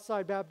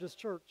Southside Baptist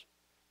Church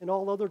and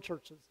all other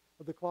churches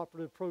of the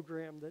cooperative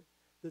program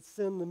that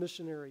send the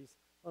missionaries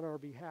on our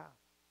behalf.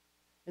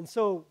 And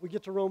so we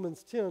get to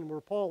Romans 10,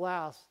 where Paul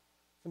asks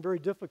some very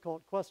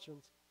difficult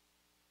questions.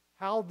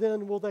 How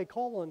then will they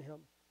call on him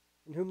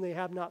in whom they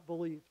have not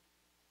believed?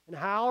 And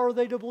how are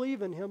they to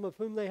believe in him of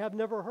whom they have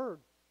never heard?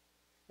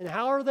 And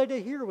how are they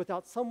to hear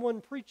without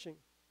someone preaching?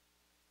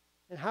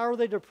 And how are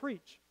they to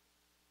preach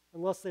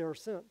unless they are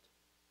sent?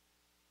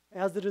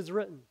 As it is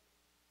written,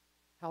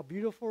 how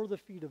beautiful are the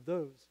feet of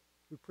those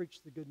who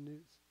preach the good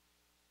news.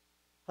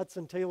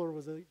 Hudson Taylor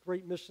was a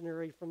great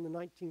missionary from the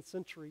 19th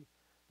century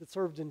that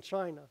served in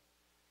China.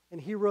 And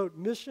he wrote,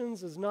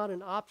 missions is not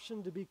an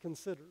option to be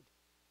considered,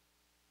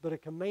 but a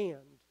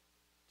command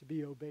to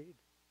be obeyed.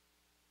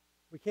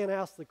 We can't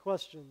ask the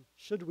question,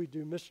 should we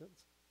do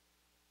missions?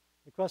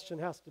 The question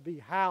has to be,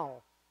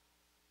 how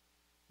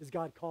is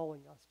God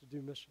calling us to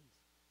do missions?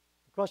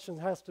 The question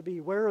has to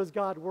be, where is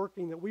God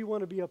working that we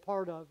want to be a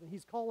part of, and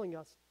he's calling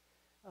us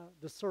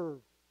to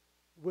serve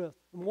with.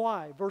 And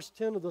why? Verse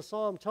 10 of the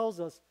psalm tells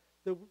us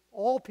that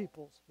all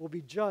peoples will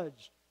be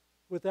judged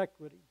with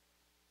equity.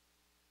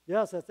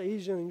 Yes, that's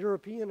Asian and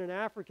European and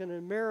African and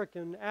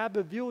American,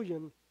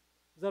 Abbevillian.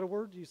 Is that a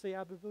word? Do you say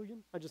Abbevillian?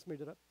 I just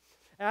made it up.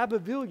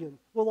 Abbevillian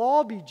will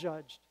all be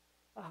judged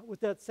with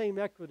that same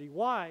equity.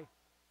 Why?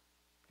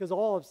 Because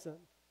all have sinned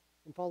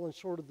and fallen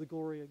short of the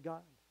glory of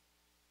God.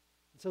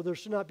 And so there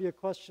should not be a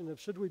question of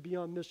should we be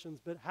on missions,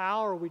 but how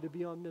are we to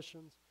be on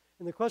missions?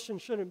 And the question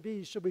shouldn't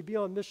be should we be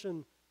on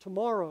mission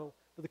tomorrow,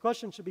 but the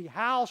question should be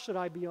how should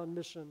I be on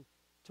mission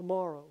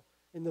tomorrow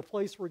in the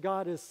place where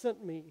God has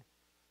sent me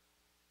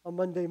on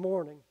Monday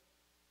morning,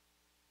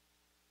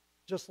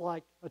 just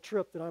like a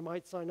trip that I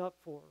might sign up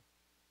for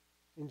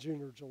in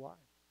June or July.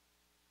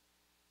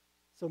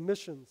 So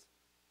missions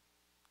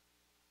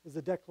is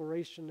a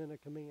declaration and a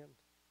command.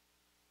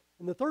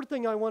 And the third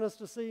thing I want us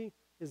to see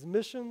is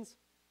missions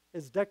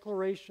as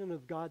declaration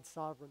of God's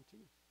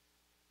sovereignty.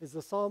 As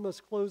the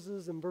psalmist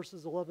closes in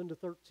verses 11 to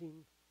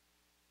 13.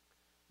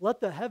 Let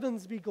the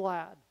heavens be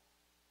glad,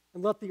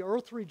 and let the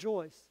earth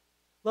rejoice.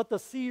 Let the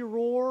sea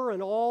roar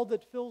and all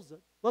that fills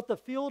it. Let the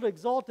field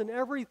exult and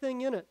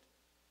everything in it.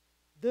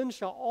 Then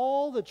shall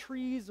all the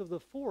trees of the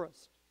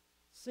forest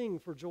sing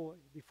for joy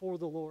before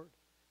the Lord.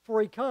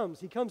 For he comes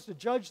to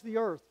judge the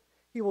earth.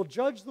 He will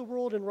judge the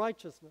world in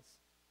righteousness,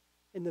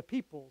 and the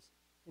peoples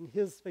in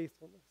his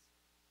faithfulness.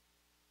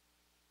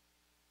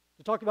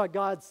 To talk about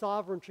God's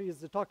sovereignty is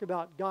to talk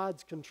about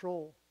God's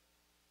control.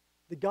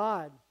 The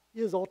God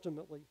is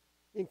ultimately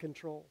in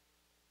control.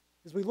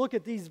 As we look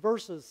at these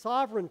verses,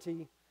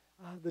 sovereignty,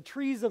 the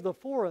trees of the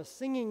forest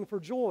singing for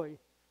joy.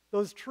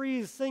 Those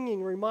trees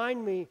singing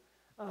remind me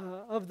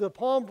of the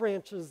palm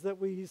branches that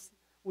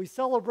we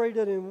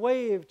celebrated and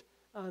waved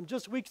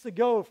just weeks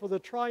ago for the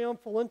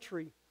triumphal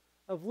entry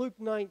of Luke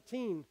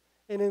 19.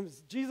 And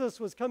as Jesus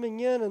was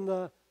coming in and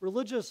the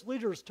religious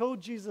leaders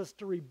told Jesus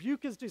to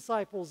rebuke his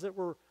disciples that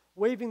were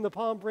waving the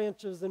palm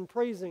branches and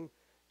praising,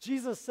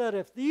 Jesus said,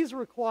 if these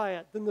were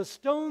quiet, then the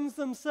stones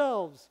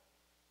themselves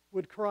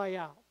would cry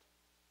out.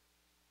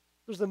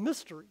 There's a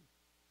mystery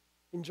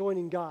in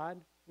joining God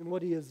in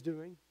what he is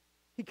doing.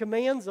 He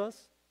commands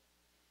us,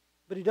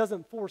 but he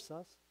doesn't force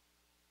us.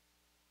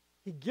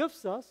 He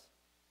gifts us,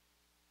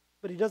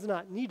 but he does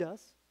not need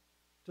us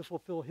to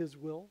fulfill his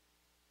will.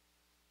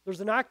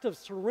 There's an act of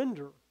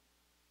surrender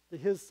to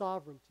his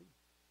sovereignty.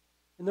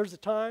 And there's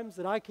times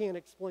that I can't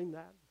explain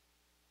that.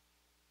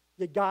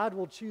 Yet God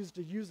will choose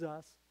to use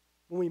us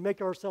when we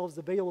make ourselves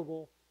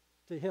available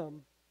to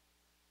him.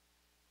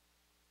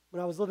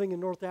 When I was living in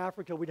North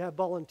Africa, we'd have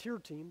volunteer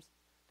teams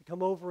to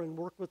come over and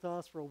work with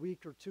us for a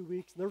week or 2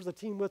 weeks. And there was a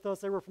team with us.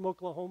 They were from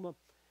Oklahoma.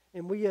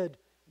 And we had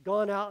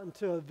gone out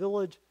into a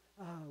village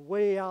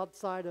way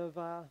outside of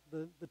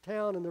the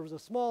town. And there was a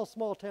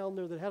small town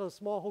there that had a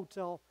small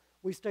hotel.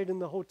 We stayed in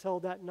the hotel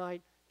that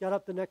night, got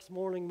up the next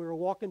morning. We were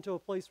walking to a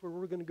place where we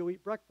were going to go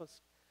eat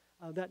breakfast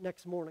that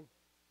next morning.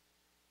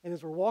 And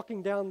as we're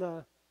walking down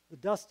the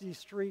dusty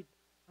street,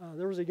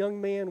 there was a young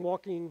man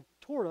walking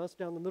toward us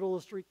down the middle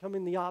of the street,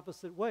 coming the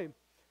opposite way.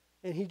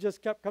 And he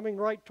just kept coming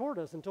right toward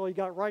us until he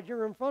got right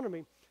here in front of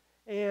me.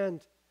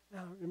 And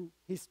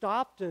he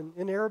stopped, and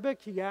in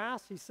Arabic he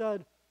asked, he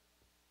said,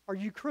 "Are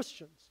you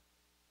Christians?"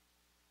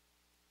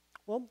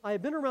 Well, I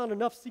had been around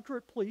enough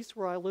secret police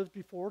where I lived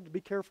before to be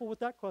careful with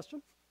that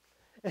question.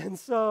 And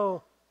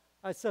so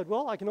I said,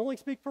 well, I can only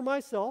speak for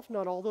myself,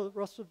 not all the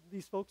rest of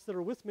these folks that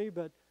are with me,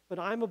 but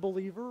I'm a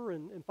believer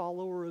and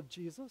follower of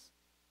Jesus.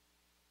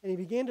 And he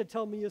began to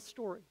tell me his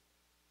story.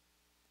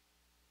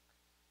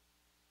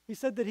 He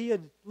said that he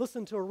had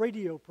listened to a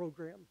radio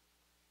program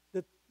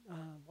that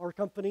our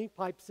company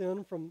pipes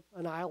in from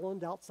an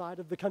island outside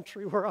of the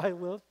country where I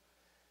live.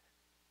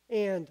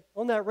 And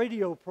on that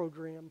radio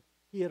program,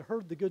 he had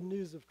heard the good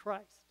news of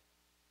Christ.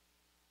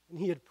 And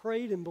he had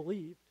prayed and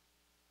believed.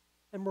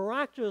 And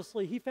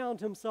miraculously, he found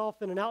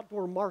himself in an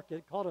outdoor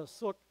market called a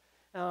souk.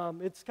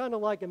 It's kind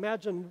of like,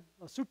 imagine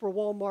a super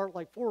Walmart,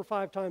 like 4 or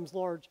 5 times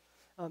large,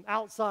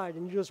 outside.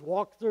 And you just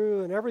walk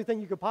through, and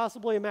everything you could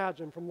possibly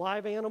imagine, from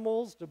live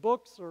animals to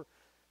books or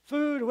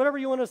food, whatever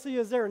you want to see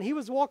is there. And he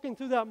was walking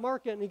through that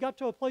market, and he got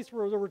to a place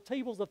where there were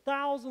tables of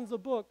thousands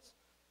of books.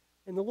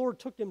 And the Lord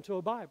took him to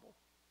a Bible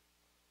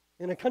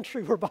in a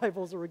country where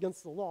Bibles are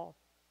against the law.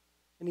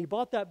 And he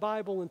bought that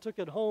Bible and took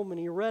it home, and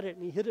he read it,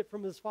 and he hid it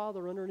from his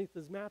father underneath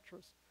his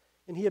mattress.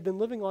 And he had been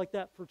living like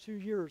that for 2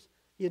 years.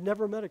 He had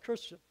never met a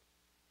Christian.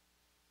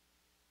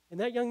 And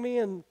that young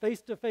man,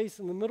 face to face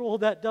in the middle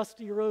of that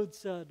dusty road,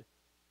 said,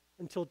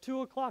 until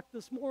 2 o'clock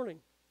this morning,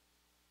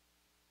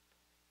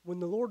 when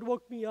the Lord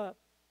woke me up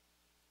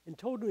and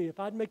told me if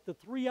I'd make the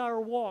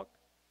 3-hour walk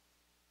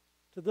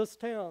to this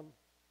town,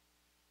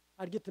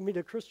 I'd get to meet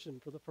a Christian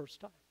for the first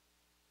time.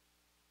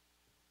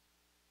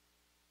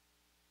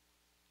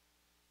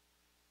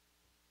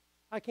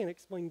 I can't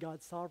explain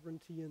God's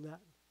sovereignty in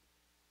that.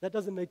 That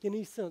doesn't make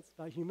any sense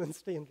by human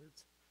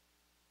standards.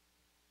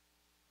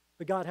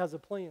 But God has a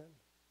plan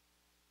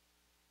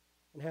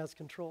and has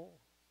control.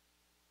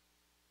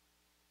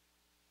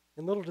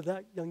 And little did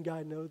that young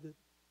guy know that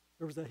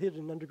there was a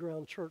hidden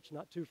underground church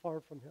not too far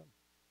from him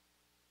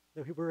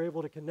that we were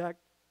able to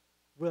connect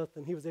with,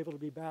 and he was able to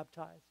be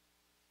baptized.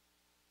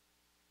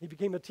 He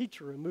became a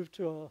teacher and moved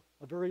to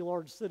a very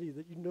large city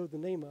that you know the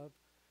name of,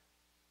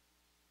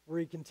 where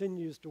he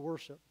continues to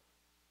worship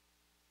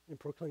and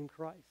proclaim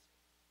Christ.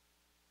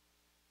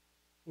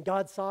 and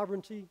God's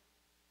sovereignty,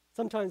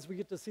 sometimes we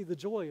get to see the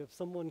joy of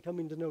someone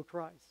coming to know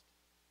Christ.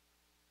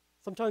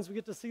 Sometimes we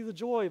get to see the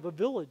joy of a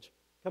village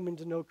coming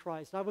to know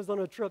Christ. I was on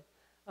a trip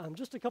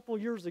just a couple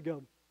of years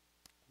ago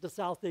to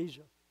South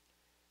Asia.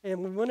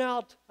 And we went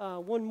out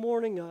one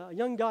morning. A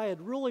young guy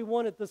had really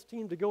wanted this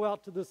team to go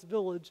out to this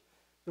village.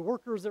 The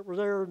workers that were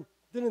there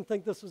didn't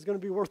think this was going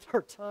to be worth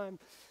our time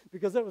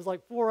because it was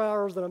like 4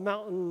 hours in a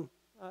mountain.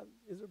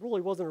 It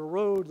really wasn't a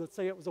road. Let's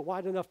say it was a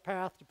wide enough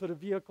path to put a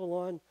vehicle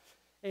on.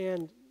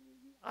 And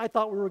I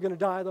thought we were going to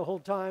die the whole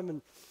time.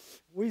 And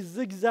we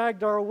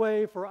zigzagged our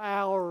way for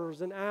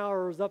hours and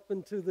hours up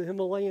into the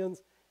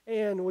Himalayas.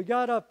 And we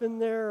got up in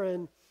there,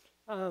 and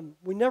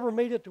we never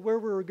made it to where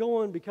we were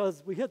going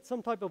because we hit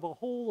some type of a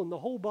hole, and the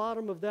whole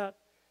bottom of that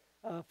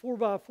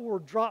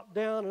 4x4 dropped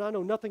down. And I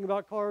know nothing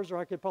about cars, or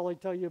I could probably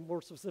tell you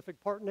more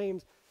specific part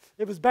names.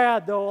 It was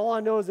bad, though. All I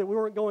know is that we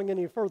weren't going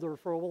any further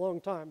for a long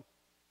time.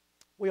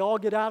 We all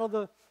get out of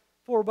the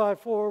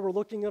 4x4. We're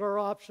looking at our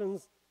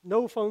options.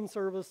 No phone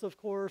service, of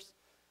course,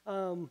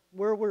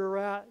 where we were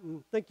at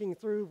and thinking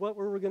through what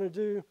we were going to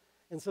do.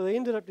 And so they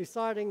ended up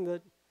deciding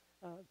that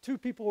 2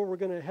 people were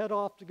going to head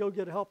off to go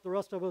get help. The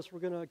rest of us were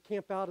going to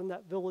camp out in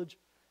that village.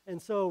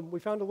 And so we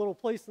found a little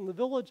place in the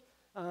village,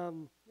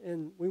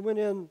 and we went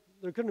in.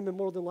 There couldn't have been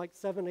more than like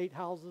 7, 8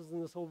 houses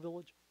in this whole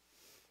village.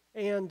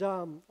 And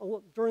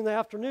during the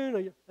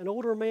afternoon, an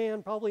older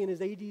man, probably in his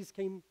 80s,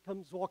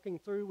 comes walking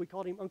through. We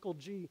called him Uncle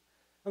G.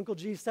 Uncle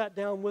G sat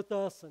down with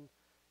us, and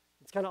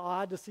it's kind of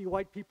odd to see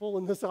white people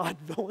in this odd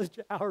village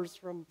hours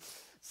from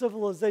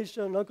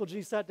civilization. Uncle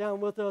G sat down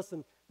with us,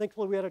 and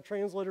thankfully we had a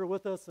translator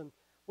with us, and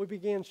we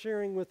began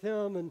sharing with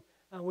him. And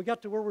we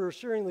got to where we were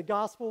sharing the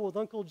gospel with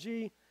Uncle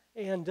G,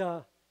 and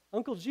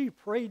Uncle G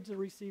prayed to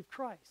receive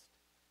Christ.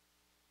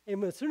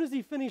 And as soon as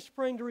he finished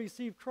praying to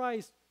receive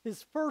Christ,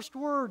 his first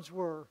words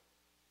were,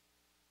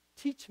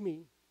 "Teach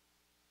me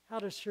how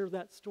to share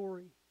that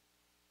story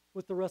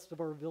with the rest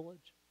of our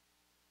village.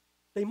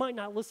 They might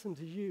not listen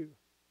to you,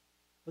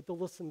 but they'll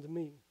listen to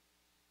me."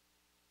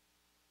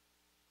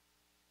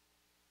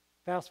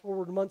 Fast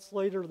forward months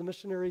later, the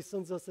missionary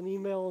sends us an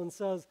email and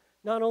says,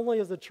 not only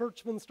has a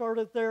church been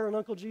started there and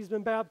Uncle G's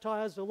been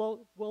baptized, as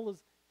well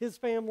as his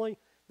family,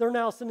 they're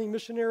now sending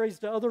missionaries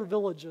to other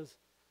villages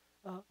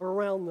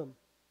around them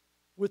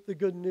with the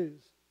good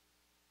news.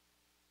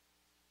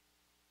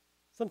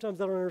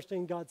 Sometimes I don't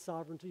understand God's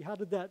sovereignty. How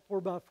did that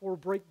 4x4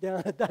 break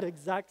down at that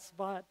exact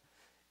spot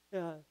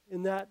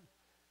in that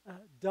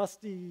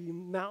dusty,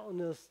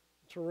 mountainous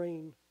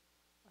terrain?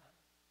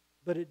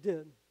 But it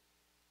did.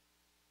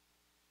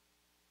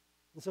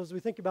 And so as we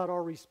think about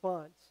our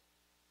response,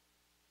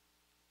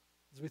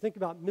 as we think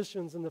about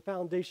missions and the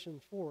foundation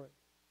for it,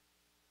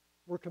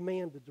 we're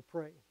commanded to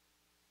pray.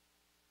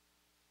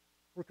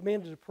 We're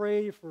commanded to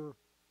pray for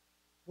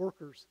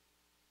workers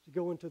to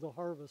go into the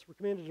harvest. We're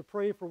commanded to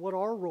pray for what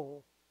our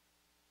role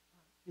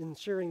in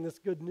sharing this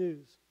good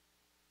news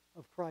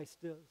of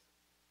Christ is.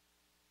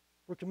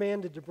 We're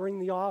commanded to bring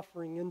the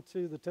offering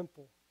into the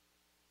temple.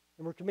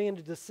 And we're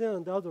commanded to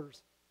send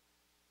others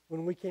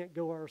when we can't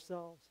go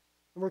ourselves.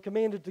 And we're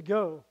commanded to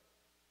go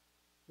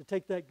to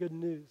take that good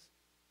news.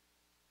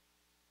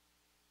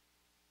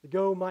 The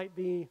go might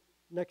be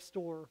next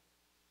door.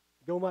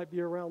 The go might be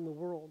around the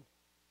world.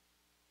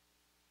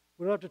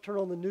 We don't have to turn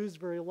on the news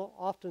very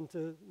often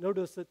to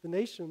notice that the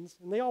nations,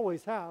 and they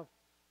always have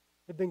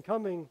been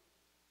coming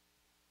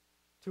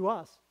to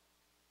us.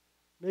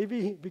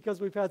 Maybe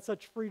because we've had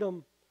such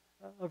freedom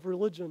of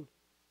religion,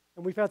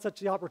 and we've had such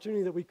the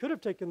opportunity that we could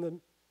have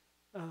taken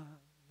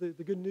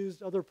the good news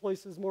to other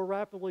places more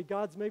rapidly.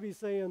 God's maybe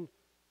saying,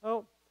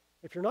 oh,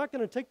 if you're not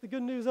going to take the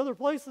good news other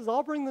places,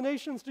 I'll bring the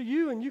nations to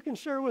you, and you can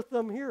share with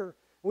them here.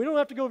 We don't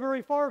have to go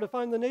very far to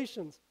find the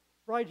nations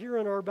right here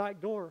in our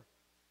back door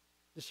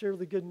to share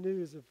the good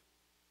news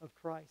of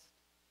Christ.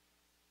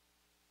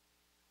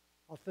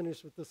 I'll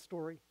finish with this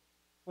story.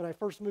 When I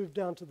first moved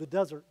down to the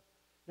desert,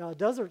 now a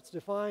desert's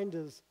defined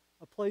as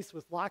a place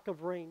with lack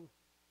of rain,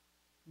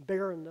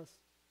 barrenness,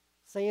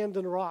 sand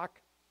and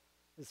rock,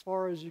 as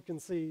far as you can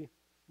see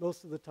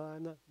most of the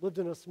time. I lived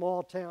in a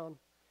small town.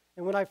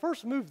 And when I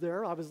first moved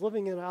there, I was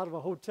living out of a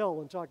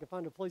hotel until I could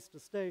find a place to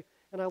stay.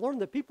 And I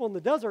learned that people in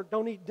the desert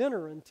don't eat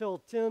dinner until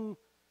 10,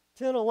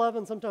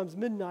 11, sometimes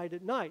midnight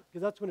at night,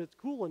 because that's when it's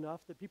cool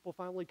enough that people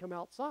finally come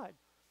outside.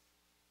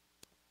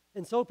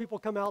 And so people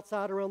come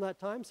outside around that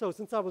time. So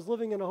since I was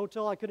living in a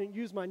hotel, I couldn't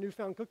use my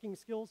newfound cooking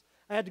skills.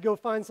 I had to go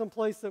find some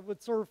place that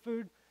would serve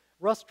food,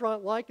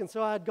 restaurant-like. And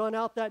so I had gone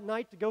out that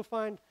night to go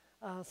find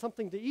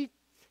something to eat.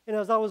 And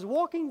as I was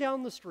walking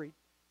down the street,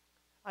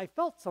 I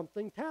felt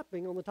something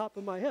tapping on the top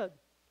of my head.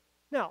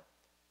 Now,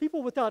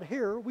 people without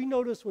hair, we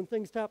notice when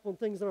things tap on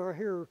things in our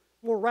hair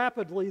more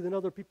rapidly than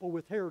other people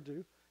with hair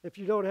do, if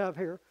you don't have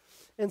hair.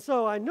 And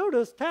so I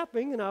noticed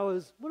tapping, and I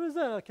was, what is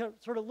that? I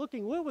kept sort of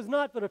looking. Well, it was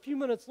not but a few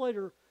minutes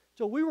later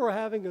till we were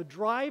having a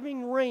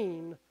driving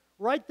rain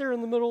right there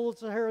in the middle of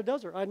the Sahara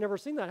Desert. I'd never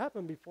seen that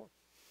happen before.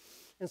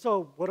 And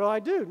so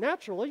what do?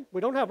 Naturally,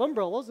 we don't have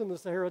umbrellas in the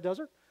Sahara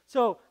Desert.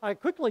 So I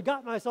quickly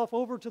got myself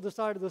over to the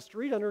side of the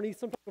street underneath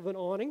some type of an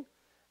awning.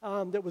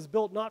 that was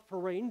built not for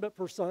rain but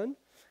for sun.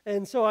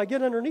 And so I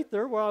get underneath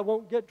there where I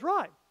won't get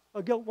dry.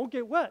 Won't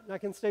get wet, and I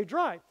can stay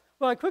dry.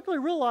 But I quickly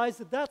realized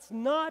that that's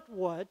not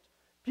what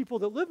people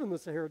that live in the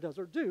Sahara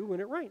Desert do when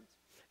it rains.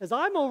 As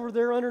I'm over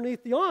there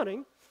underneath the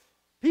awning,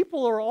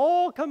 people are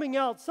all coming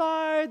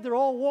outside. They're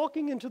all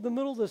walking into the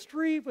middle of the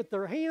street with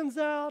their hands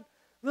out.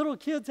 Little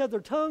kids have their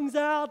tongues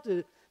out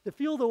to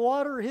feel the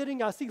water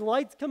hitting. I see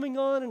lights coming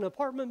on in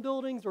apartment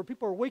buildings where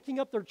people are waking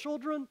up their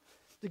children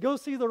to go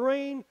see the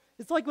rain.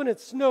 It's like when it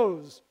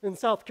snows in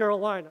South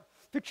Carolina.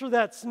 Picture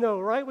that snow,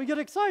 right? We get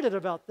excited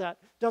about that.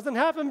 Doesn't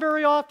happen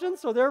very often,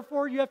 so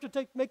therefore you have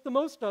to make the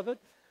most of it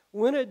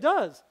when it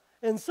does.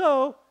 And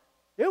so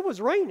it was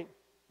raining,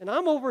 and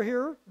I'm over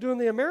here doing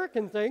the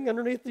American thing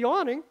underneath the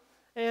awning,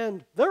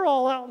 and they're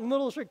all out in the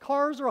middle of the street.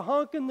 Cars are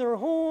honking their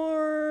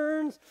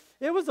horns.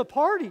 It was a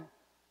party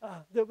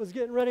that was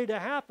getting ready to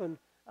happen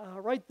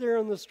right there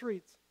in the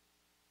streets.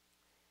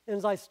 And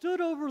as I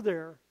stood over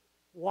there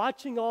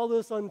watching all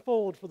this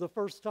unfold for the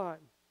first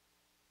time,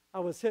 I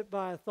was hit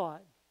by a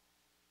thought.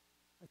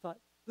 I thought,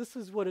 this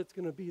is what it's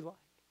going to be like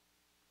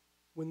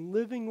when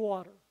living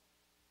water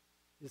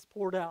is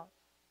poured out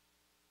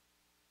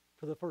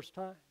for the first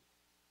time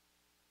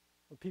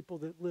on people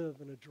that live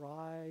in a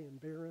dry and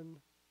barren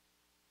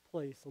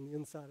place on the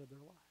inside of their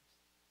lives.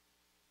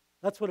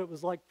 That's what it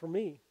was like for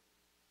me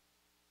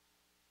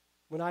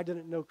when I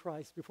didn't know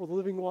Christ, before the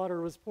living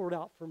water was poured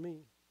out for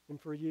me and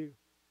for you.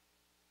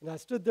 And I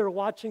stood there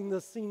watching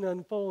this scene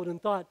unfold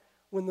and thought,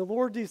 when the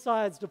Lord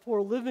decides to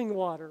pour living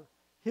water,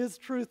 His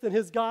truth and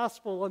His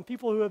gospel on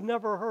people who have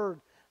never heard,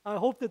 I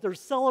hope that they're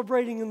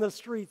celebrating in the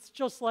streets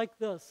just like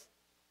this.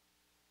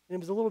 And it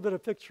was a little bit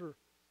of picture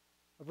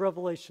of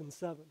Revelation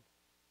 7,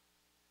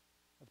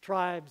 of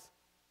tribes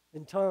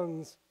and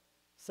tongues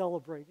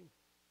celebrating.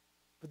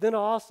 But then I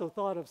also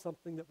thought of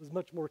something that was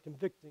much more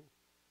convicting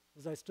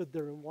as I stood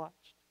there and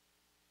watched.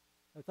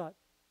 I thought,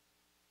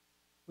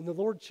 when the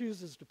Lord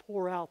chooses to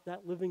pour out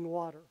that living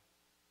water,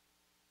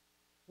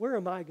 where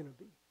am I going to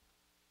be?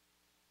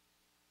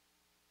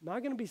 Am I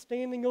going to be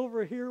standing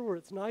over here where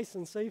it's nice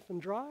and safe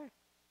and dry?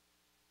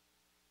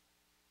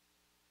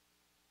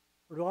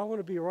 Or do I want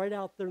to be right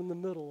out there in the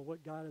middle of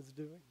what God is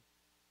doing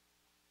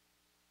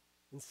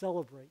and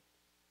celebrate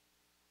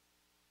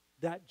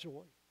that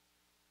joy,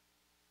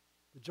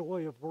 the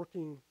joy of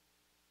working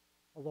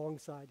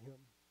alongside Him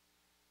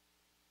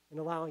and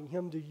allowing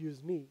Him to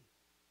use me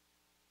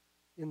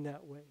in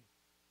that way?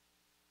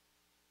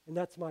 And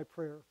that's my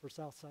prayer for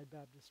Southside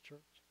Baptist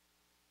Church.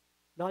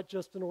 Not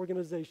just an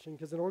organization,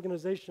 because an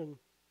organization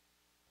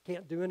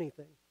can't do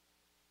anything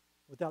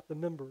without the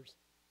members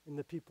and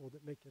the people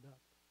that make it up.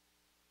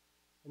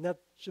 And that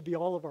should be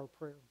all of our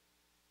prayer.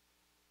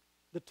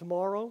 That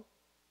tomorrow,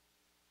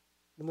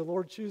 when the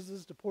Lord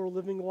chooses to pour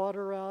living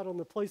water out on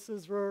the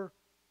places where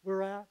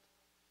we're at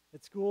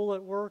school,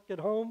 at work, at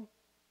home,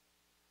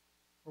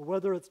 or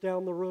whether it's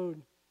down the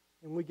road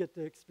and we get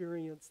to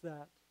experience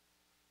that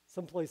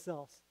someplace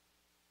else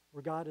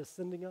where God is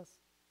sending us,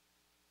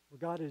 where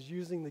God is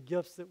using the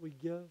gifts that we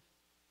give,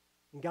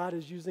 and God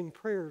is using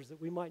prayers that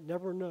we might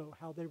never know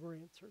how they were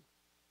answered.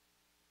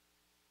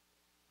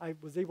 I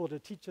was able to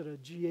teach at a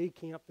GA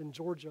camp in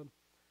Georgia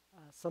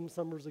some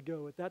summers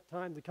ago. At that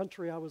time, the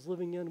country I was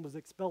living in was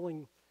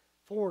expelling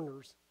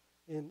foreigners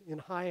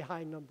in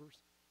high numbers.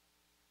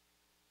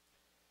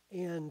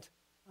 And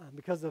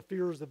because of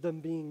fears of them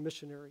being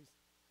missionaries.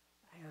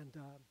 And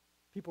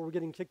people were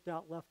getting kicked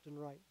out left and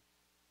right.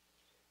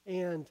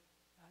 And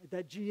at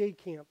that GA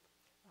camp,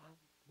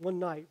 one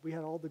night we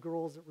had all the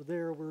girls that were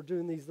there. We were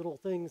doing these little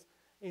things.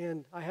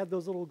 And I had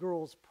those little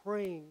girls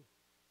praying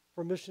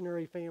for a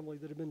missionary family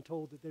that had been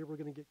told that they were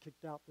going to get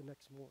kicked out the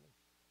next morning.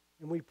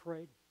 And we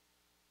prayed.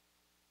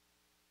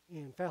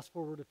 And fast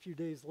forward a few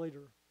days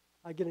later,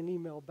 I get an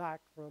email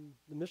back from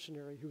the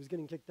missionary who was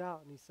getting kicked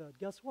out, and he said,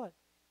 guess what?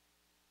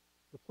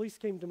 The police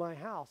came to my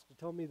house to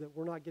tell me that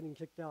we're not getting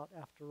kicked out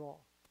after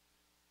all.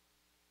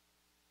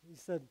 He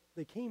said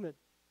they came at,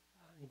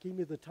 he gave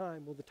me the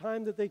time. Well, the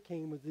time that they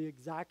came was the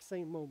exact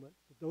same moment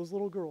that those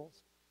little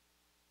girls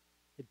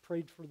had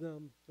prayed for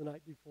them the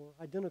night before,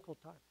 identical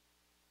time.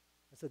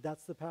 I said,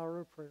 that's the power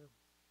of prayer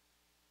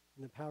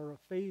and the power of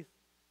faith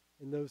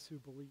in those who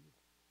believe.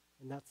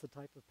 And that's the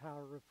type of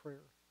power of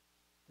prayer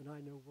that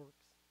I know works.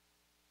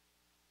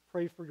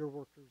 Pray for your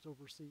workers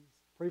overseas.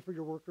 Pray for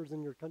your workers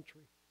in your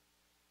country.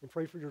 And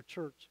pray for your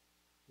church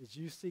as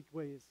you seek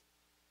ways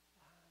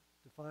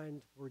to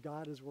find where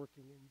God is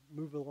working and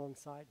move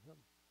alongside Him.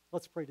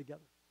 Let's pray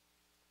together.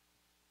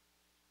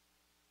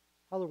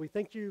 Father, we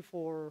thank you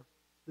for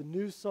the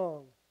new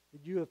song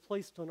that you have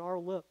placed on our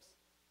lips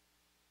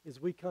as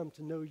we come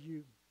to know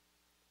you.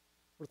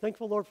 We're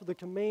thankful, Lord, for the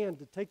command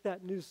to take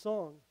that new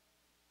song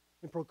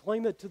and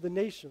proclaim it to the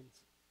nations.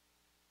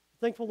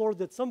 We're thankful, Lord,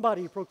 that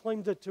somebody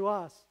proclaimed it to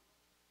us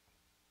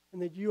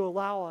and that you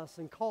allow us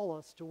and call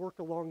us to work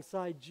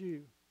alongside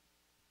you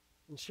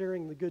in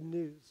sharing the good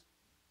news.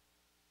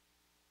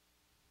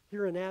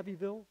 Here in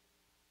Abbeville,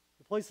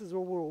 the places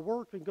where we'll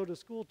work and go to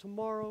school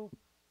tomorrow,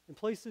 and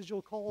places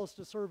you'll call us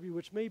to serve you,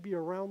 which may be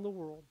around the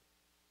world.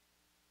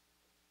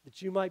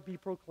 that you might be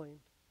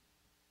proclaimed.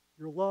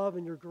 Your love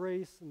and your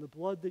grace and the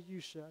blood that you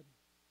shed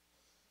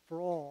for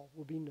all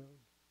will be known.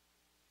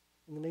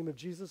 In the name of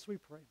Jesus we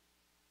pray.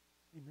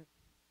 Amen.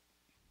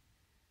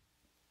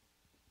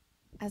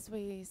 As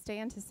we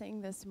stand to sing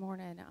this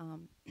morning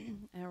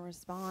and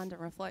respond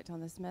and reflect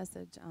on this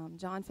message,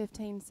 John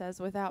 15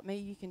 says, "Without me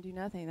you can do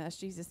nothing." That's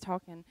Jesus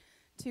talking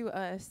to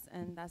us,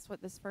 and that's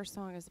what this first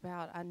song is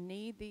about. I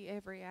need thee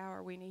every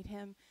hour. We need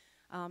him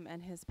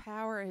and his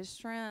power, his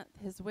strength,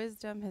 his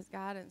wisdom, his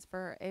guidance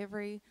for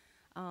every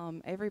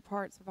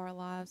parts of our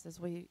lives as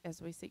we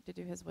seek to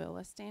do his will.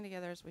 Let's stand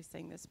together as we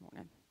sing this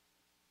morning.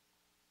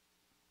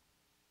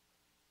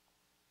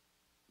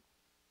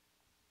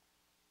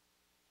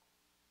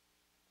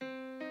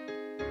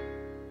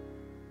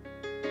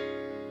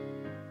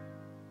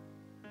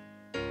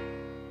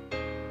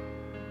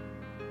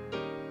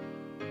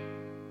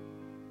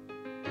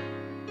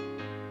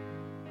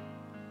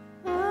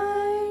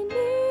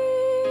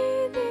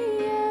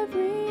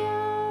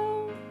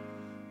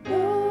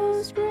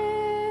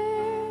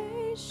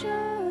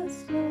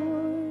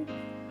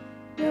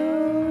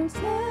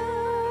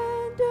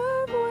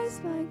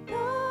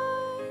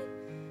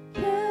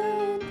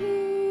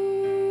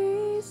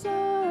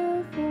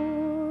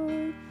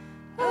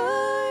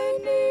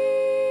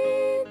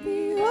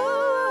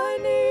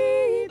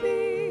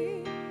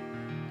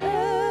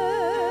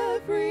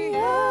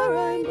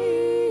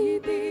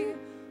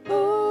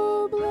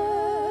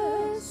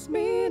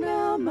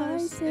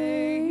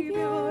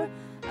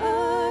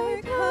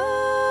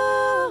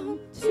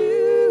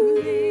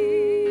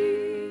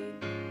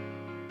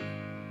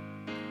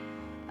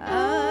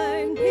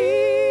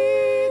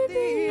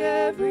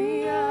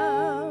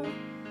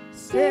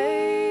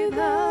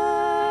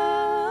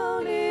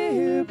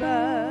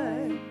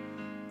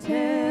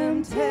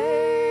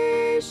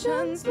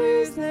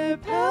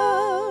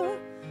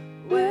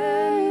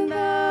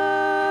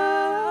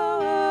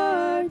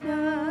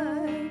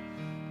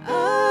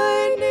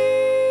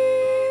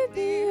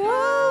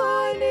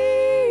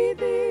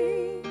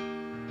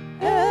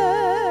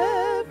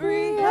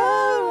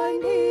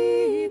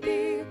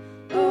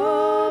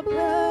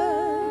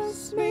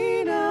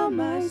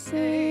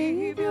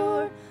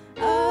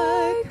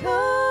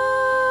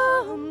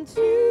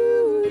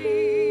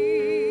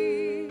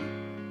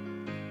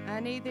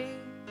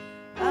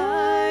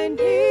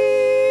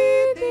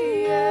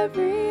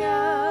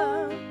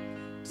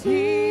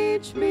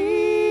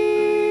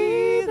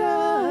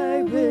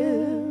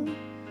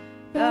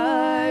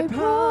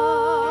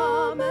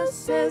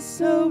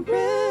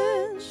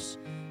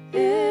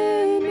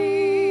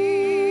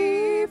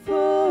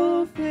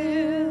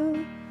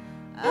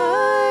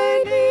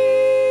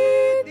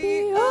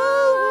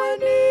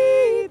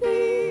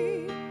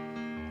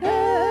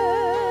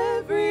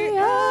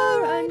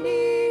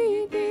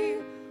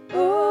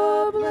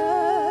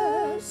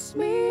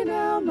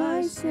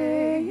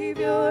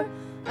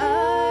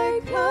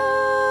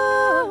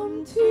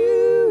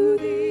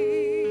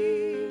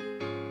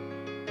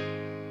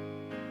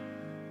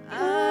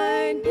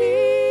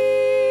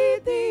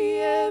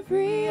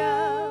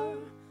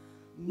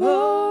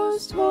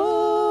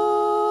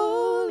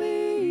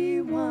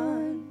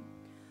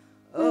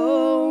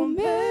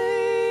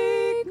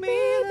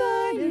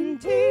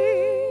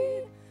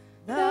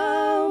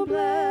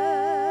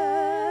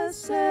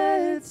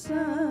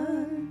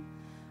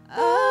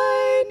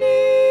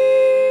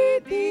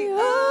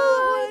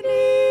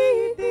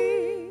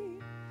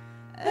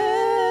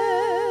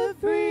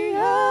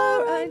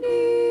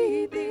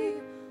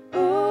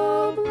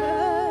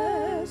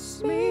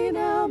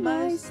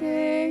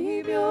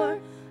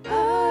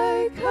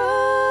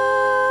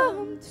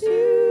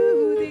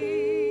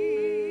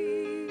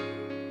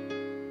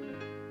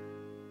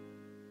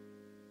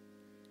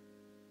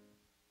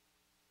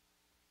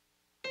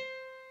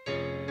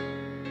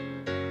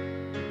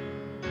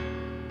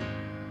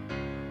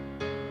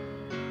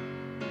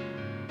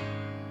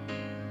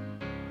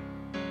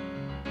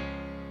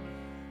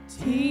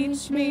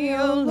 Teach me,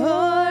 O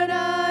Lord,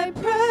 I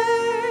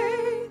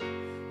pray,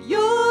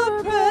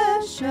 your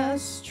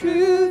precious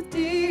truth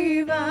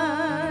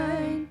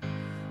divine.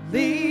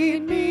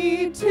 Lead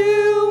me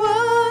to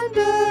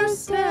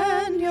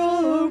understand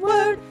your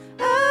word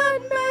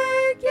and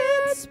make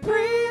its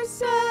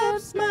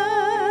precepts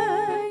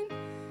mine.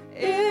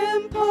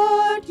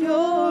 Impart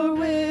your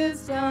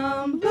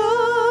wisdom,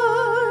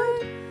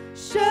 Lord,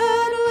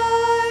 shed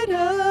light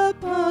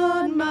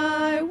upon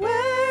my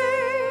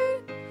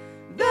way,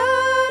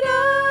 that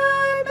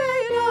I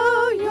may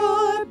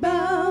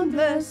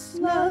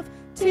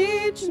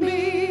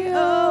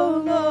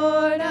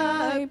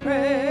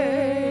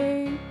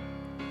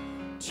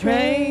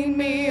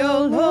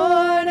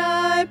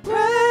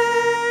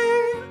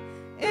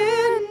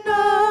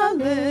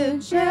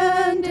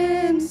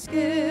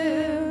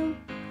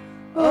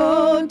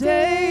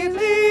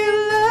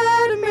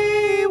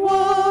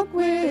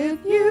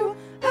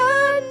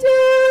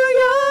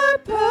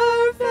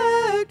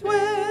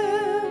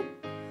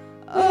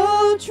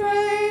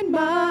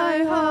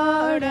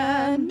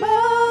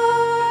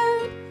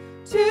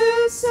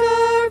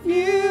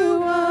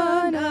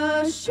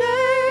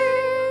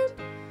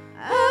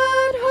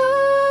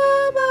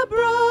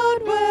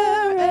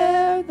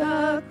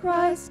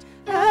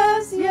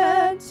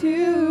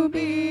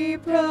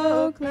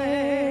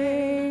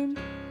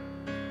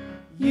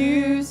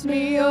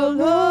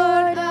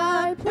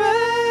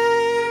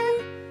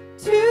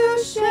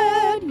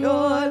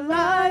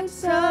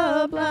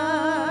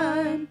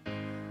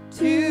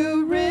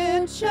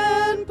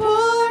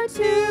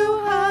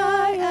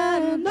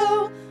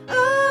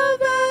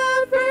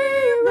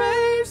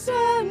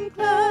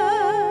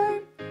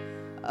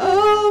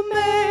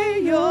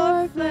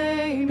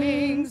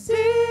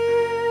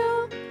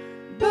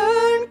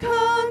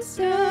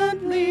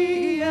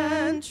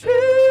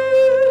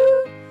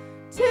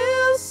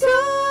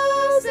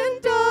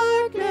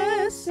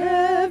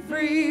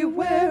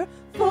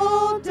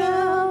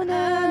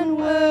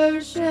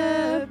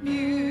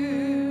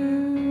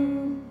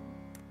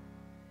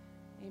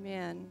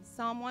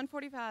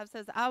 5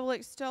 says, I will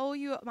extol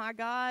you, my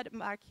God,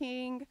 my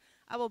King.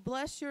 I will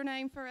bless your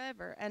name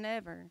forever and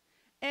ever.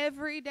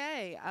 Every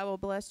day I will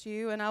bless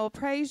you, and I will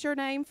praise your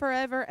name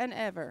forever and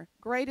ever.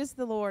 Great is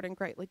the Lord, and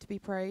greatly to be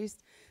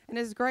praised, and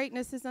his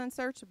greatness is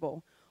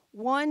unsearchable.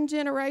 One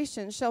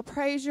generation shall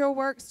praise your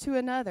works to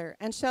another,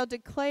 and shall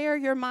declare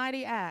your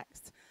mighty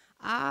acts.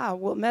 I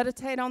will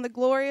meditate on the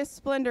glorious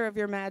splendor of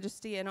your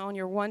majesty and on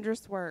your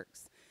wondrous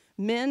works.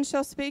 Men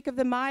shall speak of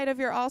the might of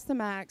your awesome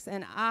acts,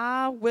 and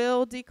I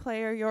will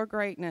declare your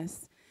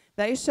greatness.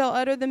 They shall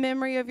utter the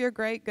memory of your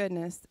great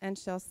goodness, and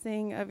shall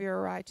sing of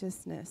your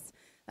righteousness.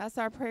 That's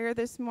our prayer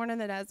this morning,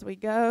 that as we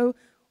go,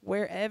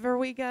 wherever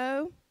we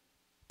go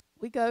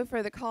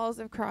for the cause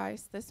of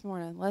Christ this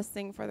morning. Let's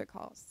sing for the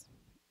cause.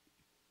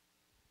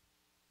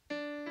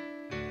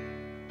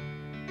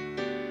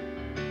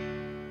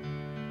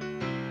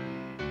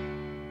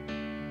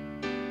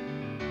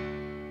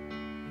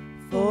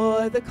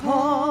 For the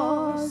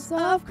cause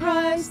of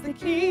Christ the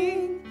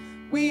King,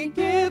 we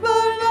give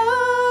our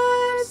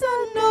lives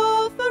an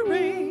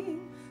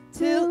offering,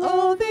 till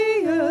all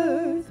the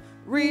earth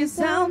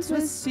resounds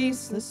with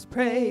ceaseless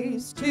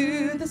praise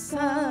to the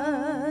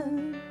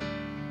Son.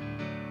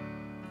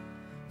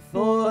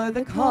 For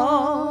the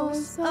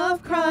cause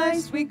of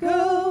Christ we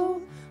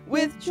go,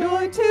 with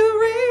joy to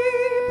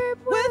reap,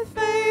 with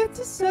faith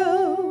to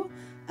sow,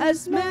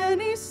 as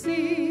many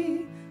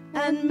see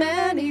and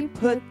many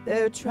put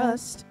their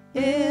trust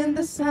in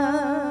the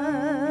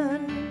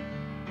Son.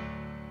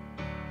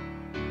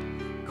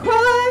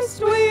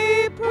 Christ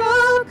we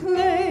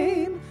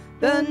proclaim,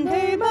 the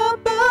name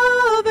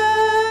above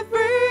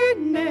every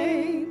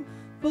name.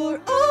 For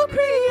all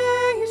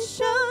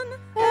creation,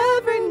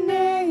 every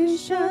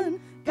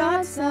nation,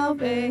 God's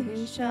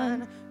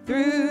salvation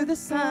through the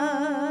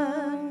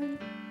Son.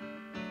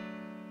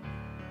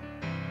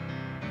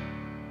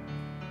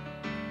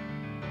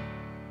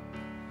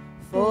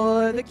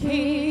 For the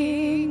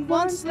King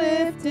once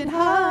lifted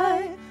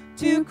high,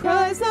 to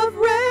cries of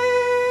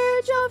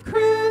rage of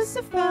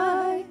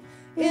crucify,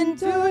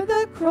 endured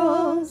the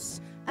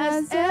cross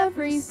as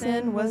every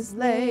sin was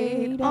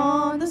laid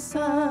on the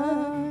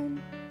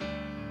Son.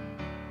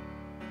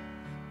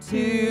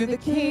 To the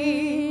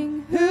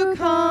King who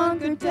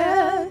conquered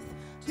death,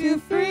 to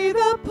free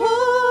the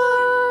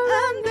poor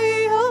and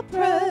the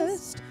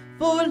oppressed,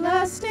 for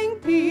lasting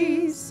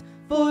peace,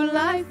 for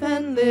life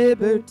and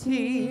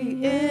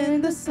liberty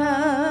in the Son.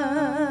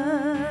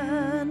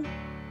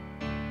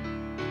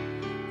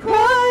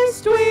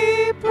 Christ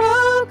we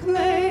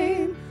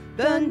proclaim,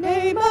 the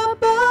name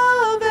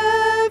above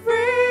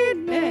every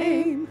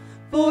name.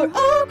 For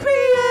all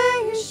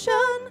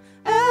creation,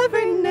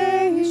 every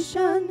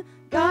nation,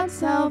 God's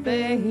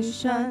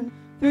salvation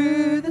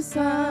through the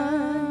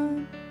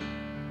Son.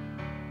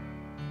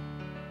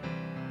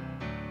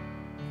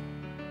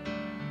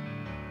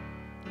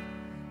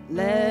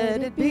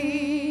 Let it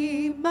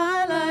be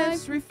my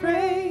life's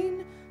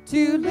refrain,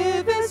 to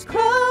live as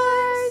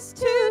Christ,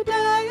 to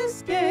die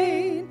as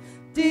gain.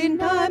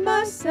 Deny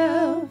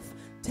myself,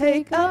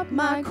 take up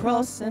my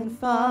cross and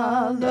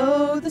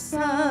follow the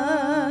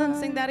Son.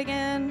 Sing that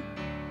again.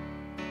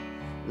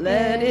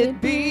 Let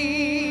it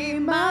be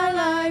my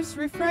life's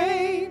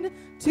refrain,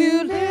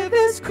 to live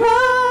as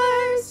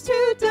Christ,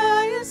 to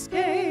die as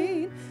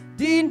gain.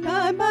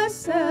 Deny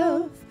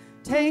myself,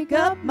 take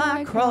up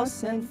my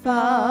cross and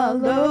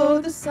follow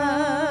the Son.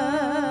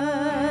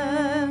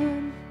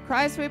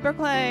 Christ we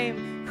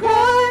proclaim.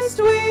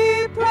 Christ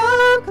we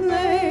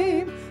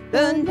proclaim,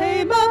 the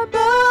name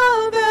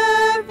above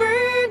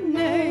every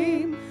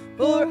name.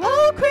 For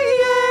all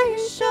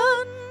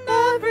creation,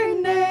 every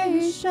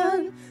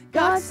nation,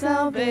 God's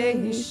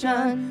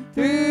salvation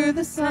through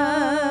the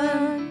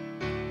Son.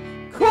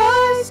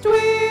 Christ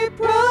we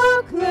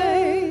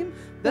proclaim,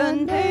 the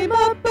name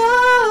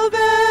above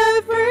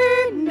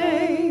every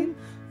name.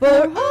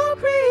 For all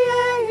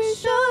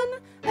creation,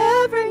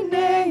 every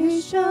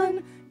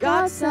nation,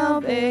 God's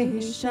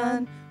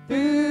salvation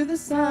through the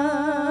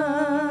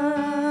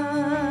Son.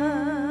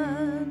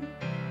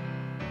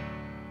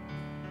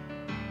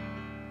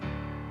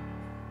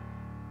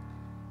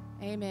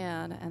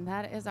 Amen. And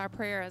that is our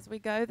prayer as we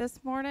go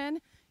this morning.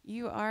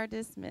 You are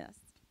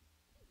dismissed.